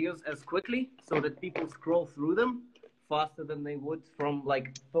quality videos as quickly, so that people scroll through them faster than they would from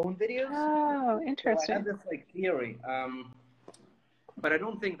like phone videos. Oh, So I interesting. had this like theory, but I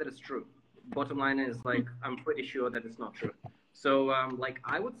don't think that it's true. Bottom line is like I'm pretty sure that it's not true. So like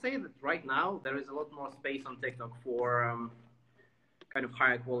I would say that right now there is a lot more space on TikTok for kind of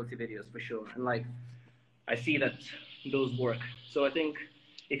higher quality videos for sure, and like I see that those work. So I think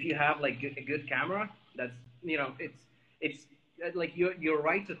if you have like a good camera, that's it's like you're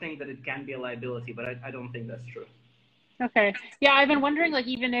right to think that it can be a liability, but I don't think that's true. Okay. Yeah, I've been wondering, like,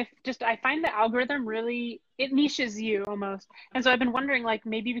 even if just I find the algorithm really, it niches you almost. And so I've been wondering, like,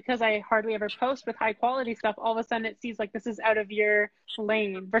 maybe because I hardly ever post with high quality stuff, all of a sudden it sees like this is out of your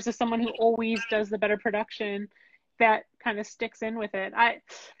lane versus someone who always does the better production that kind of sticks in with it.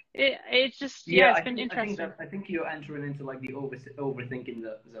 It's just, yeah, Yeah, it's been interesting. I think you're entering into like the overthinking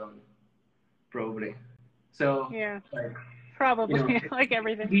the zone probably. So Yeah, like you know, probably like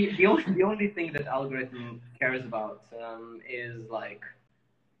everything. the only thing that algorithm cares about is like,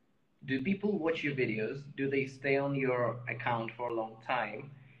 do people watch your videos? Do they stay on your account for a long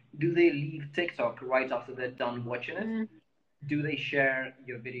time? Do they leave TikTok right after they're done watching it? Mm, Do they share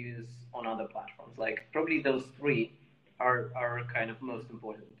your videos on other platforms? Like probably those three are kind of most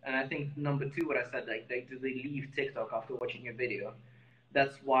important. And I think number two, what I said, like do they leave TikTok after watching your video?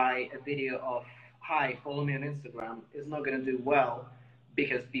 That's why a video of hi, follow me on Instagram is not gonna do well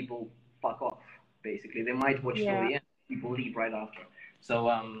because people fuck off. Basically, they might watch till yeah. the end. People leave right after. So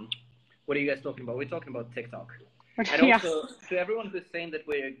what are you guys talking about? We're talking about TikTok. And Yeah. also, to everyone who's saying that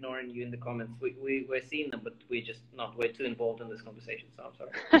we're ignoring you in the comments, we're seeing them, but we're too involved in this conversation, so I'm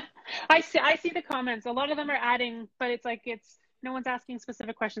sorry. I see the comments. A lot of them are adding, but it's like no one's asking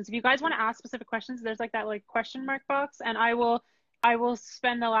specific questions. If you guys want to ask specific questions, there's like that like question mark box, and I will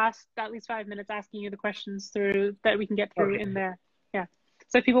spend the last at least 5 minutes asking you the questions through that we can get through Okay. in there. Yeah.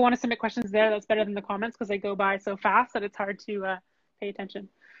 So if people want to submit questions there, that's better than the comments because they go by so fast that it's hard to pay attention.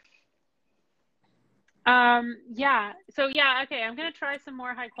 Yeah. So yeah, okay. I'm gonna try some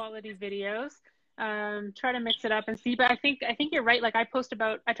more high quality videos. Try to mix it up and see. But I think you're right. Like I try to post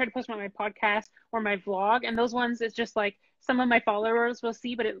about my podcast or my vlog, and those ones it's just like some of my followers will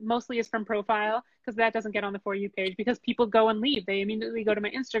see, but it mostly is from profile because that doesn't get on the For You page because people go and leave. They immediately go to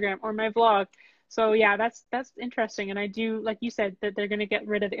my Instagram or my vlog. So yeah, that's interesting. And I do, like you said, that they're gonna get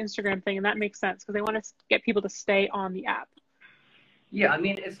rid of the Instagram thing, and that makes sense because they want to get people to stay on the app. Yeah, I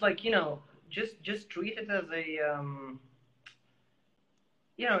mean, it's like, just treat it as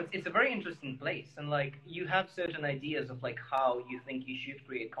it's a very interesting place, and like you have certain ideas of like how you think you should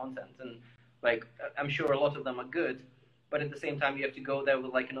create content, and like I'm sure a lot of them are good, but at the same time you have to go there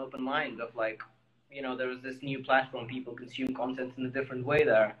with like an open mind of like, there is this new platform, people consume content in a different way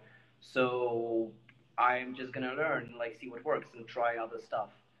there, so I'm just gonna learn and like see what works and try other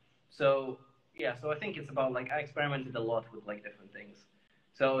stuff. So yeah, so I think it's about like I experimented a lot with like different things.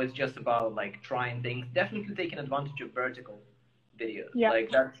 So it's just about like trying things, definitely taking advantage of vertical videos. Yeah.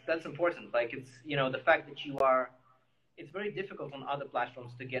 Like that's important. Like it's the fact that it's very difficult on other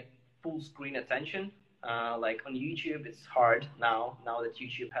platforms to get full screen attention. Like on YouTube, it's hard now that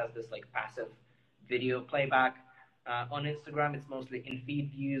YouTube has this like passive video playback. On Instagram, it's mostly in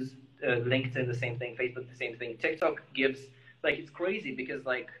feed views. LinkedIn, the same thing. Facebook, the same thing. TikTok gives like it's crazy because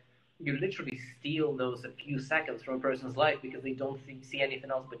like you literally steal those a few seconds from a person's life because they don't see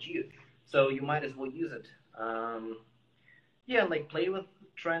anything else but you. So you might as well use it. Yeah, like play with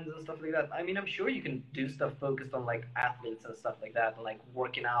trends and stuff like that. I mean, I'm sure you can do stuff focused on like athletes and stuff like that, and like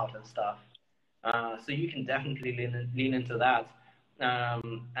working out and stuff. So you can definitely lean into that.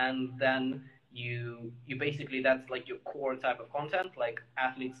 And then you basically that's like your core type of content, like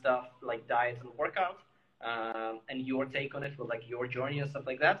athlete stuff, like diet and workout, and your take on it with like your journey and stuff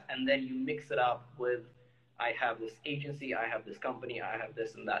like that. And then you mix it up with I have this agency, I have this company, I have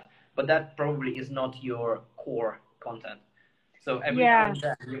this and that. But that probably is not your core content. So every now Yeah. and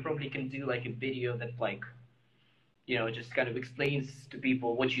then you probably can do like a video that like, just kind of explains to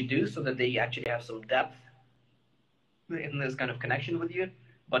people what you do so that they actually have some depth in this kind of connection with you.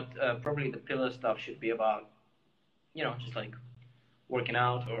 But probably the pillar stuff should be about, just like working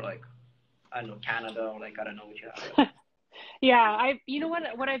out or like, I don't know, Canada or like, I don't know what you have. Yeah, you know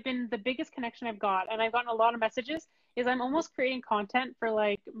what I've been the biggest connection I've got, and I've gotten a lot of messages, is I'm almost creating content for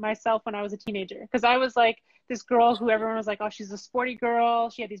like myself when I was a teenager. Because I was like this girl who everyone was like, oh, she's a sporty girl.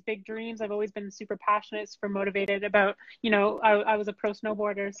 She had these big dreams. I've always been super passionate, super motivated about, I was a pro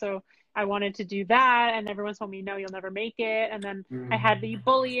snowboarder. So I wanted to do that. And everyone told me, no, you'll never make it. And then I had the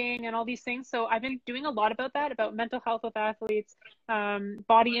bullying and all these things. So I've been doing a lot about that, about mental health with athletes,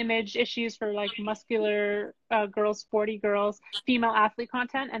 body image issues for like muscular girls, sporty girls, female athlete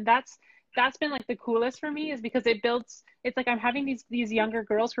content. And that's been like the coolest for me, is because it's like I'm having these younger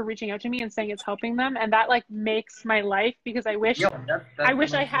girls who are reaching out to me and saying it's helping them, and that like makes my life, because I wish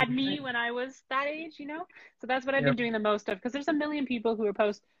I had me when I was that age, so that's what I've been doing the most of, because there's a million people who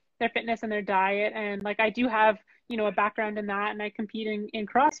post their fitness and their diet, and like I do have a background in that, and I compete in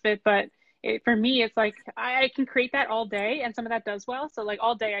CrossFit, but for me it's like I can create that all day, and some of that does well, so like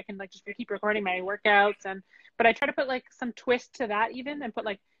all day I can like just keep recording my workouts, but I try to put like some twist to that even, and put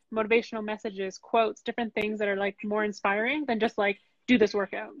like motivational messages, quotes, different things that are like more inspiring than just like do this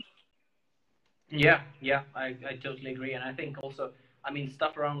workout. Yeah, I totally agree. And I think also, I mean,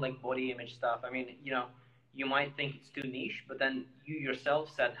 stuff around like body image stuff, I mean, you might think it's too niche, but then you yourself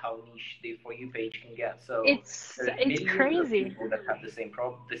said how niche the For You page can get. So it's crazy. People that have the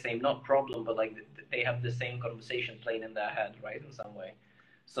same not problem, but like they have the same conversation playing in their head, right, in some way.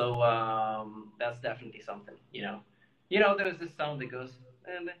 So that's definitely something, there's this sound that goes,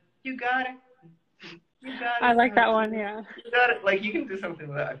 and you got it. You got it. I like that one, yeah. You got it. Like, you can do something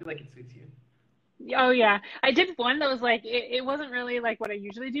with that. I feel like it suits you. Oh, yeah. I did one that was like, it wasn't really like what I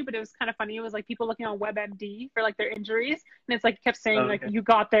usually do, but it was kind of funny. It was like people looking on WebMD for like their injuries. And it's like kept saying like, you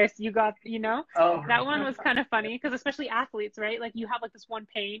got this, Oh, that one was kind of funny, because especially athletes, right? Like you have like this one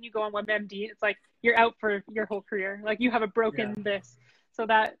pain, you go on WebMD, and it's like you're out for your whole career. Like you have a broken this. So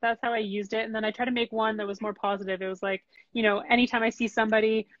that's how I used it. And then I tried to make one that was more positive. It was like, anytime I see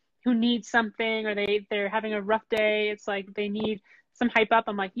somebody who needs something, or they're having a rough day, it's like they need some hype up,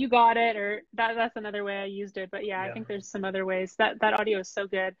 I'm like, you got it. Or that's another way I used it. But yeah, I think there's some other ways. That audio is so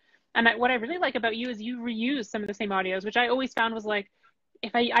good. And what I really like about you is you reuse some of the same audios, which I always found was like,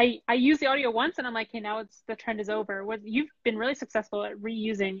 if I use the audio once and I'm like, hey, now the trend is over. You've been really successful at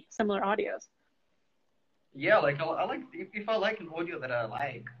reusing similar audios. Yeah, like I like, if I like an audio that I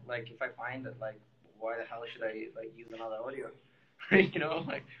like if I find it, like, why the hell should I like use another audio?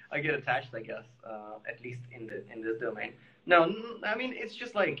 Like I get attached, I guess, at least in this domain. No, I mean, it's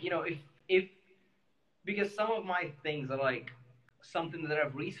just like, if because some of my things are like something that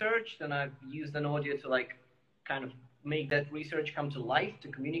I've researched, and I've used an audio to like kind of make that research come to life, to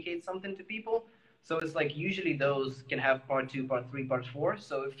communicate something to people. So it's like usually those can have part 2, part 3, part 4.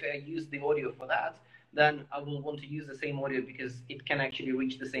 So if I use the audio for that, then I will want to use the same audio because it can actually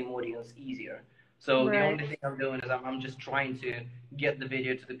reach the same audience easier. So the only thing I'm doing is I'm just trying to get the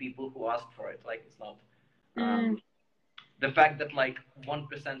video to the people who asked for it. Like, it's not the fact that like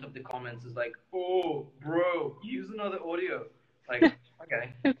 1% of the comments is like, oh, bro, use another audio. Like,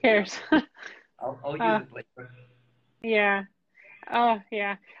 okay, who cares? I'll use it later. Yeah. Oh,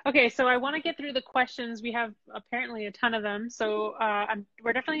 yeah. Okay, so I want to get through the questions. We have apparently a ton of them, so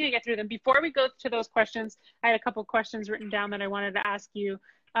we're definitely going to get through them. Before we go to those questions, I had a couple questions written down that I wanted to ask you,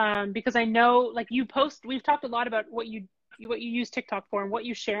 because I know, like, we've talked a lot about what you use TikTok for and what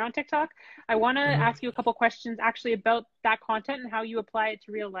you share on TikTok. I want to ask you a couple questions actually about that content and how you apply it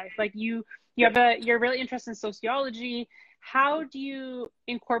to real life. Like you're really interested in sociology. How do you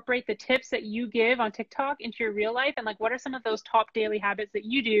incorporate the tips that you give on TikTok into your real life? And like, what are some of those top daily habits that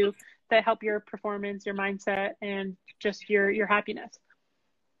you do that help your performance, your mindset, and just your happiness?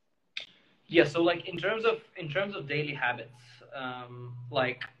 Yeah. So like in terms of daily habits,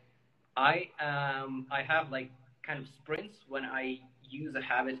 like I have like kind of sprints when I use a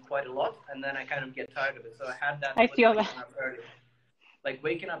habit quite a lot, and then I kind of get tired of it. So I had that. I feel that. Like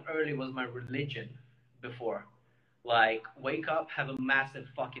waking up early was my religion before. Like, wake up, have a massive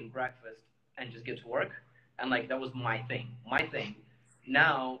fucking breakfast, and just get to work. And like, that was my thing.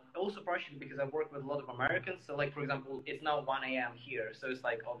 Now, also partially because I work with a lot of Americans. So like, for example, it's now 1 a.m. here. So it's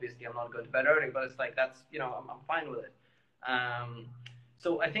like, obviously I'm not going to bed early, but it's like, that's, I'm fine with it.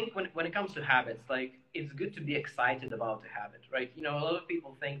 So I think when it comes to habits, like, it's good to be excited about the habit, right? A lot of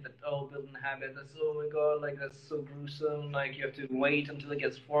people think that, oh, building a habit, that's, oh my God, like, that's so gruesome. Like, you have to wait until it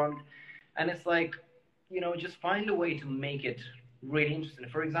gets formed. And it's like, just find a way to make it really interesting.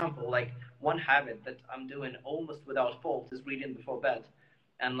 For example, like, one habit that I'm doing almost without fault is reading before bed.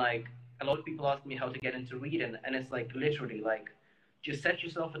 And like, a lot of people ask me how to get into reading, and it's like, literally, like, just set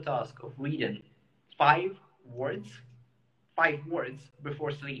yourself a task of reading 5 words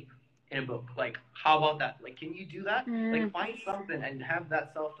before sleep in a book. Like, how about that? Like, can you do that? Like, find something and have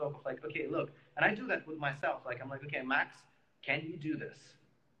that self-talk of like, okay, look, And I do that with myself. Like, I'm like, okay, Max, can you do this?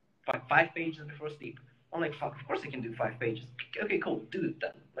 5 pages before sleep. I'm like, fuck, of course I can do 5 pages. Okay, cool, do it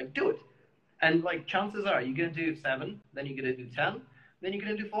then. Like, do it. And like, chances are you're gonna do 7, then you're gonna do 10, then you're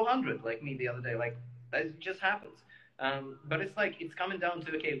gonna do 400, like me the other day. Like, that just happens. But it's like, it's coming down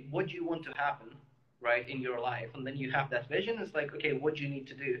to, okay, what do you want to happen, right, in your life? And then you have that vision. It's like, okay, what do you need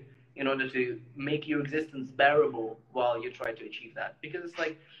to do in order to make your existence bearable while you try to achieve that? Because it's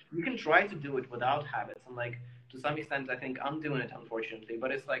like, you can try to do it without habits. And like, to some extent, I think I'm doing it, unfortunately.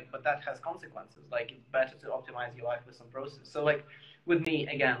 But it's like, but that has consequences. Like, it's better to optimize your life with some process. So like, with me,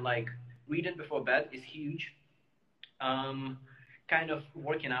 again, like, reading before bed is huge. Kind of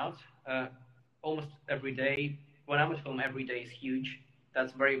working out almost every day. When I'm at home, every day is huge.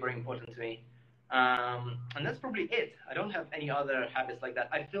 That's very, very important to me. And that's probably it. I don't have any other habits like that.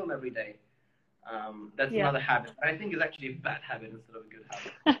 I film every day. That's another habit. I think is actually a bad habit instead of a good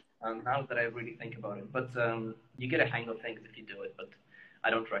habit. Now that I really think about it. But you get a hang of things if you do it. But I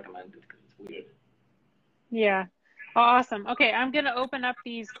don't recommend it because it's weird. Yeah. Oh, awesome. Okay, I'm going to open up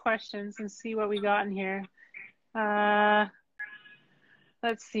these questions and see what we got in here.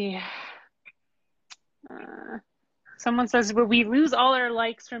 Let's see. Someone says, will we lose all our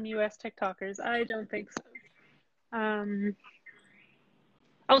likes from US TikTokers? I don't think so.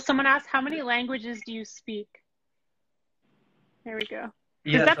 Oh, someone asked, how many languages do you speak? There we go.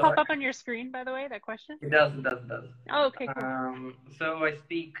 Does that pop up on your screen, by the way, that question? It does. Oh, okay, cool. So I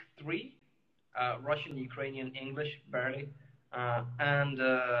speak 3, Russian, Ukrainian, English, barely, and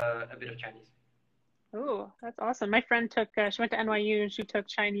a bit of Chinese. Oh, that's awesome. My friend took, she went to NYU and she took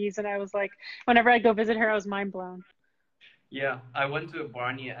Chinese, and I was like, whenever I go visit her, I was mind blown. Yeah, I went to a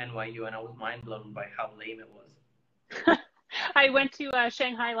bar near NYU and I was mind blown by how lame it was. I went to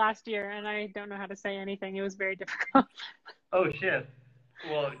Shanghai last year and I don't know how to say anything. It was very difficult. Oh, shit.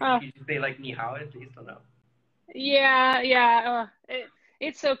 Well, you say like ni hao at least, or no? Yeah.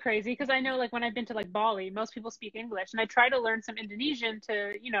 It's so crazy because I know like when I've been to like Bali, most people speak English, and I try to learn some Indonesian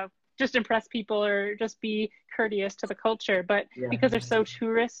to, just impress people or just be courteous to the culture. But because they're so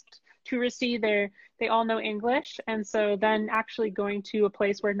touristy, they all know English. And so then actually going to a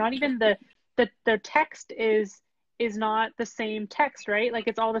place where not even the text is not the same text, right? Like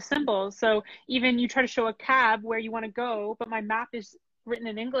it's all the symbols. So even you try to show a cab where you want to go, but my map is written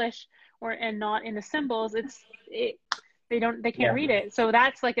in English and not in the symbols, they can't read it. So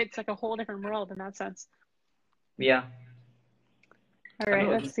that's like, it's like a whole different world in that sense. Yeah. All right,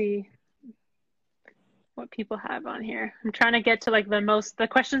 let's see what people have on here. I'm trying to get to like the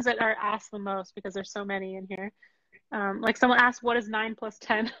questions that are asked the most because there's so many in here. Like someone asked, what is 9 plus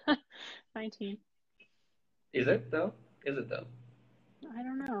 10? 19. Is it though? I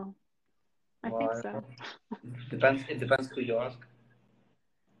don't know. I think so. It depends who you ask.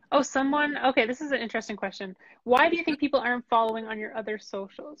 Oh, okay, this is an interesting question. Why do you think people aren't following on your other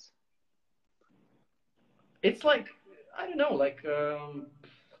socials? It's like, I don't know, like,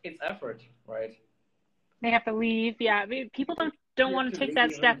 it's effort, right? They have to leave. Yeah, people don't want to take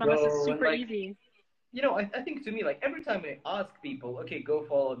that step unless it's super easy. I think to me, like, every time I ask people, okay, go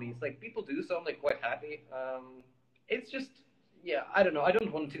follow me, it's like people do so, I'm like quite happy. It's just, I don't know. I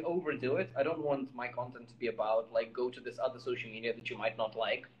don't want to overdo it. I don't want my content to be about, like, go to this other social media that you might not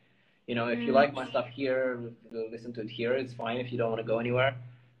like. If you like my stuff here, listen to it here, it's fine if you don't want to go anywhere.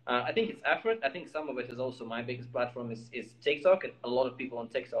 I think it's effort. I think some of it is also my biggest platform is TikTok, and a lot of people on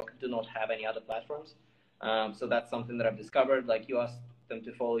TikTok do not have any other platforms. So that's something that I've discovered. Like, you ask them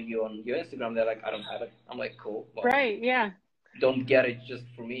to follow you on your Instagram, they're like, I don't have it. I'm like, cool. Well, right, yeah. Don't get it just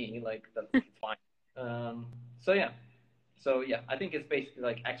for me. Like, that's fine. So I think it's basically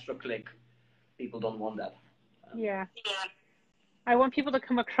like extra click. People don't want that. Yeah. I want people to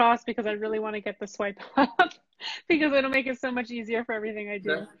come across because I really want to get the swipe up because it'll make it so much easier for everything I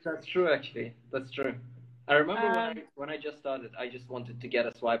do. That's true, actually. That's true. I remember when I just started, I just wanted to get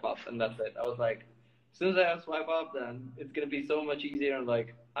a swipe up, and that's it. I was like, as soon as I have swipe up, then it's going to be so much easier, and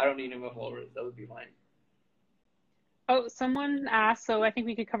like, I don't need any more followers. That would be fine. Oh, someone asked, so I think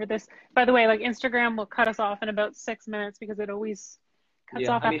we could cover this. By the way, like, Instagram will cut us off in about 6 minutes because it always cuts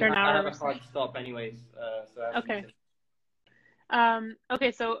off after an hour. I have a hard stop anyways. Okay.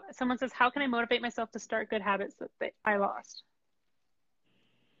 Okay, so someone says, how can I motivate myself to start good habits that I lost?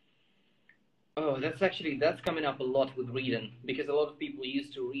 Oh, that's coming up a lot with reading, because a lot of people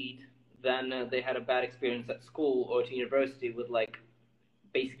used to read, then they had a bad experience at school or at university with, like,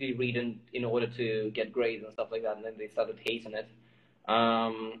 basically reading in order to get grades and stuff like that, and then they started hating it.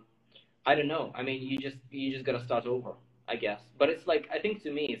 I don't know. I mean, you just gotta start over, I guess. But it's like, I think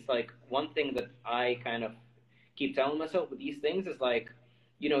to me, it's like one thing that I kind of keep telling myself with these things is like,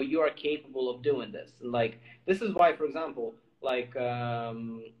 you know, you are capable of doing this. And like, this is why, for example, like,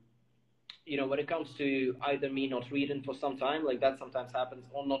 you know, when it comes to either me not reading for some time, like that sometimes happens,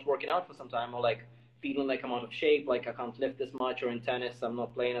 or not working out for some time, or like feeling like I'm out of shape, like I can't lift as much, or in tennis I'm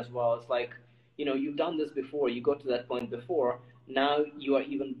not playing as well. It's like, you know, you've done this before, you got to that point before. Now you are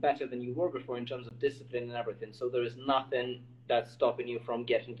even better than you were before in terms of discipline and everything. So there is nothing that's stopping you from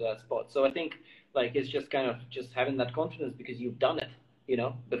getting to that spot. So I think like it's just kind of just having that confidence because you've done it, you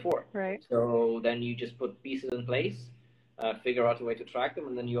know, before. Right. So then you just put pieces in place, figure out a way to track them,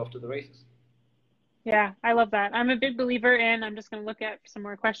 and then you're off to the races. Yeah, I love that. I'm a big believer in, I'm just going to look at some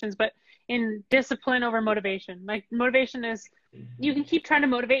more questions, but in discipline over motivation. Like motivation is, you can keep trying to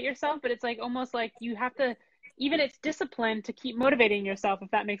motivate yourself, but it's like almost like you have to, even it's discipline to keep motivating yourself,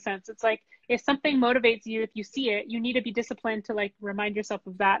 if that makes sense. It's like if something motivates you, if you see it, you need to be disciplined to like remind yourself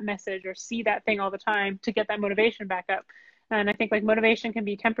of that message or see that thing all the time to get that motivation back up. And I think like motivation can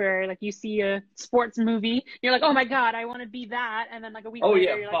be temporary. Like you see a sports movie, you're like, oh my God, I want to be that. And then like a week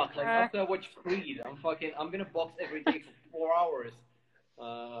later, you're fuck. like, After I watch Creed, I'm gonna box every day for 4 hours.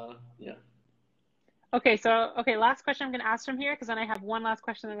 Yeah. Okay, so last question I'm gonna ask from here because then I have one last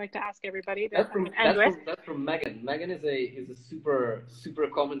question I'd like to ask everybody that I'm gonna end with. That's from Megan. Megan is a super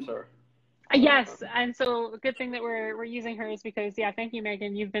commenter. Yes, and so a good thing that we're using her is because yeah, thank you,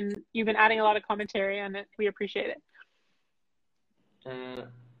 Megan. You've been adding a lot of commentary on it. We appreciate it.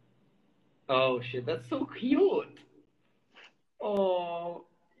 Oh shit, that's so cute. Oh,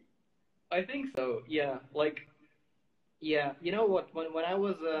 I think so. Yeah, like, yeah. You know what? When I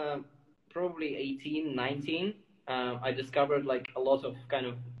was probably 18, 19, I discovered like a lot of kind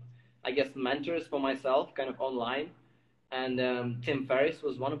of, I guess, mentors for myself, kind of online, and Tim Ferriss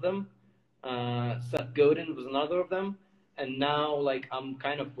was one of them. Seth Godin was another of them. And now, like, I'm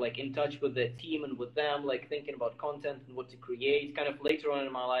kind of like in touch with the team and with them, like thinking about content and what to create. Kind of later on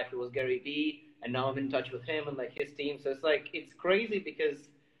in my life, it was Gary Vee, and now I'm in touch with him and like his team. So it's like it's crazy because,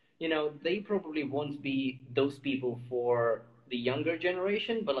 you know, they probably won't be those people for the younger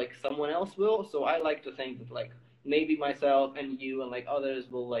generation, but like someone else will. So I like to think that like maybe myself and you and like others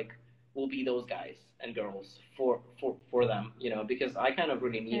will be those guys and girls for them, you know, because I kind of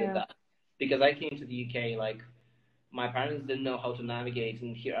really needed that because I came to the UK like my parents didn't know how to navigate,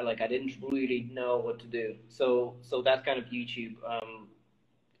 and here like I didn't really know what to do. So that kind of YouTube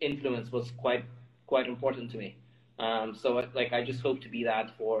influence was quite important to me. So like I just hope to be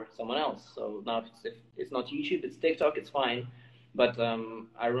that for someone else. So now if it's not YouTube, it's TikTok, it's fine. But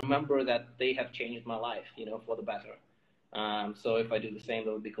I remember that they have changed my life, you know, for the better. So if I do the same,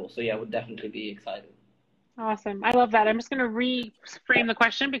 that would be cool. So yeah, I would definitely be excited. Awesome. I love that. I'm just going to reframe the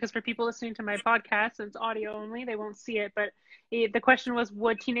question because for people listening to my podcast, it's audio only. They won't see it. But the question was,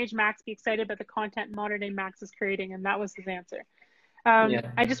 would teenage Max be excited about the content modern day Max is creating? And that was his answer.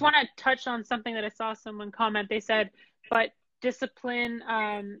 I just want to touch on something that I saw someone comment. They said, but discipline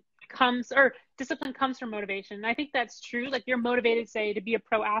comes from motivation. And I think that's true. Like you're motivated, say, to be a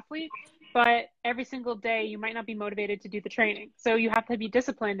pro athlete, but every single day you might not be motivated to do the training. So you have to be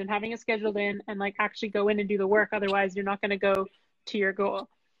disciplined and having it scheduled in and like actually go in and do the work. Otherwise you're not going to go to your goal.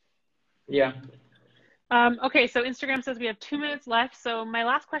 Yeah. Okay, so Instagram says we have 2 minutes left. So my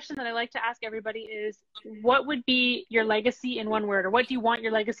last question that I like to ask everybody is, what would be your legacy in one word? Or what do you want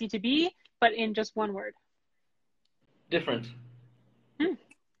your legacy to be, but in just one word? Different.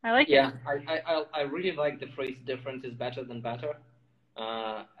 I like it. Yeah, I really like the phrase different is better than better.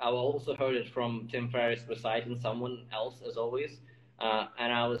 I also heard it from Tim Ferriss reciting someone else as always.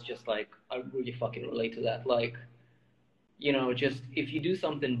 And I was just like, I really fucking relate to that. Like, you know, just if you do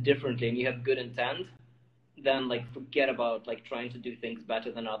something differently and you have good intent, then like forget about like trying to do things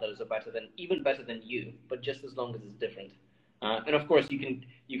better than others or even better than you, but just as long as it's different. And of course you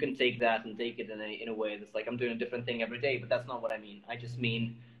can take that and take it in a way that's like I'm doing a different thing every day, but that's not what I mean. I just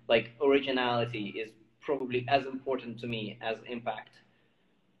mean like originality is probably as important to me as impact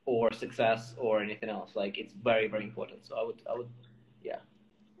or success or anything else. Like it's very, very important. So I would yeah.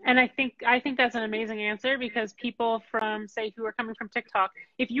 And I think that's an amazing answer because people from, say, who are coming from TikTok,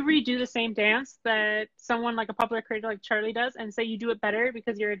 if you redo the same dance that someone like a popular creator like Charlie does and say you do it better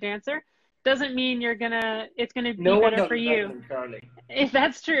because you're a dancer, doesn't mean it's gonna be better for you. If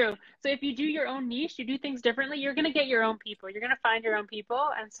that's true. So if you do your own niche, you do things differently, you're gonna get your own people. You're gonna find your own people.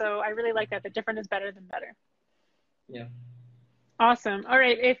 And so I really like that. The different is better than better. Yeah. Awesome. All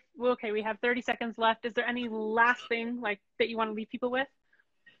right. Okay, we have 30 seconds left. Is there any last thing like that you want to leave people with?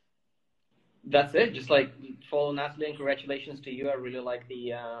 That's it. Just like follow Natalie and congratulations to you. I really like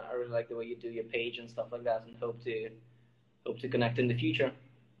the way you do your page and stuff like that, and hope to connect in the future.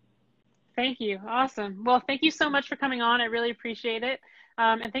 Thank you. Awesome. Well, thank you so much for coming on. I really appreciate it.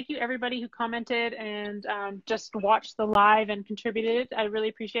 And thank you everybody who commented and just watched the live and contributed. I really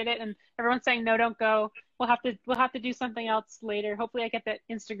appreciate it. And everyone's saying no, don't go. We'll have to do something else later. Hopefully I get that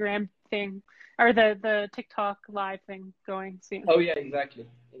Instagram thing or the TikTok live thing going soon. Oh yeah, exactly.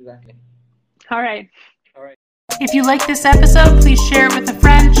 All right. If you like this episode, please share it with a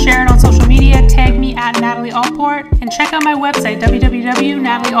friend, share it on social media, tag me at Natalie Allport, and check out my website,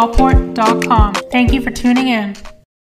 www.natalieallport.com. Thank you for tuning in.